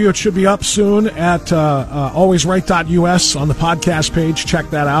that interview, it should be up soon at alwaysright.us on the podcast page. Check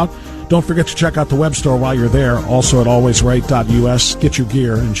that out. Don't forget to check out the web store while you're there, also at alwaysright.us. Get your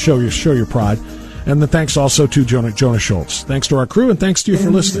gear and show your pride. And then thanks also to Jonah Schulz. Thanks to our crew, and thanks to you for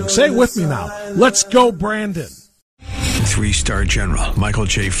listening. Say it with me now. Let's go, Brandon. 3-star General Michael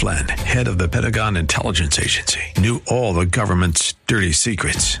J. Flynn, head of the Pentagon Intelligence Agency, knew all the government's dirty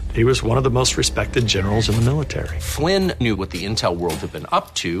secrets. He was one of the most respected generals in the military. Flynn knew what the intel world had been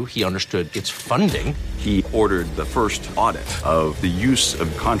up to. He understood its funding. He ordered the first audit of the use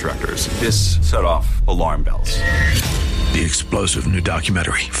of contractors. This set off alarm bells. The explosive new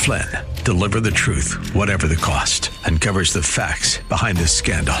documentary, Flynn, Deliver the Truth, Whatever the Cost, uncovers the facts behind this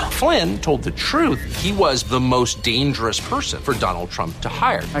scandal. Flynn told the truth. He was the most dangerous person for Donald Trump to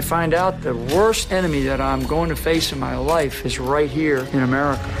hire. I find out the worst enemy that I'm going to face in my life is right here in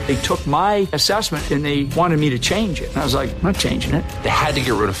America. They took my assessment and they wanted me to change it. And I was like, I'm not changing it. They had to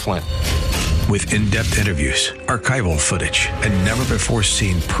get rid of Flynn. With in-depth interviews, archival footage, and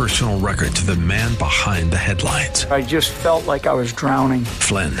never-before-seen personal records of the man behind the headlines. I just felt like I was drowning.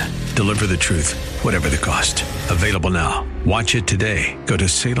 Flynn, Deliver the Truth, Whatever the Cost. Available now. Watch it today. Go to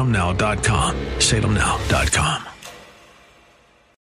salemnow.com. salemnow.com.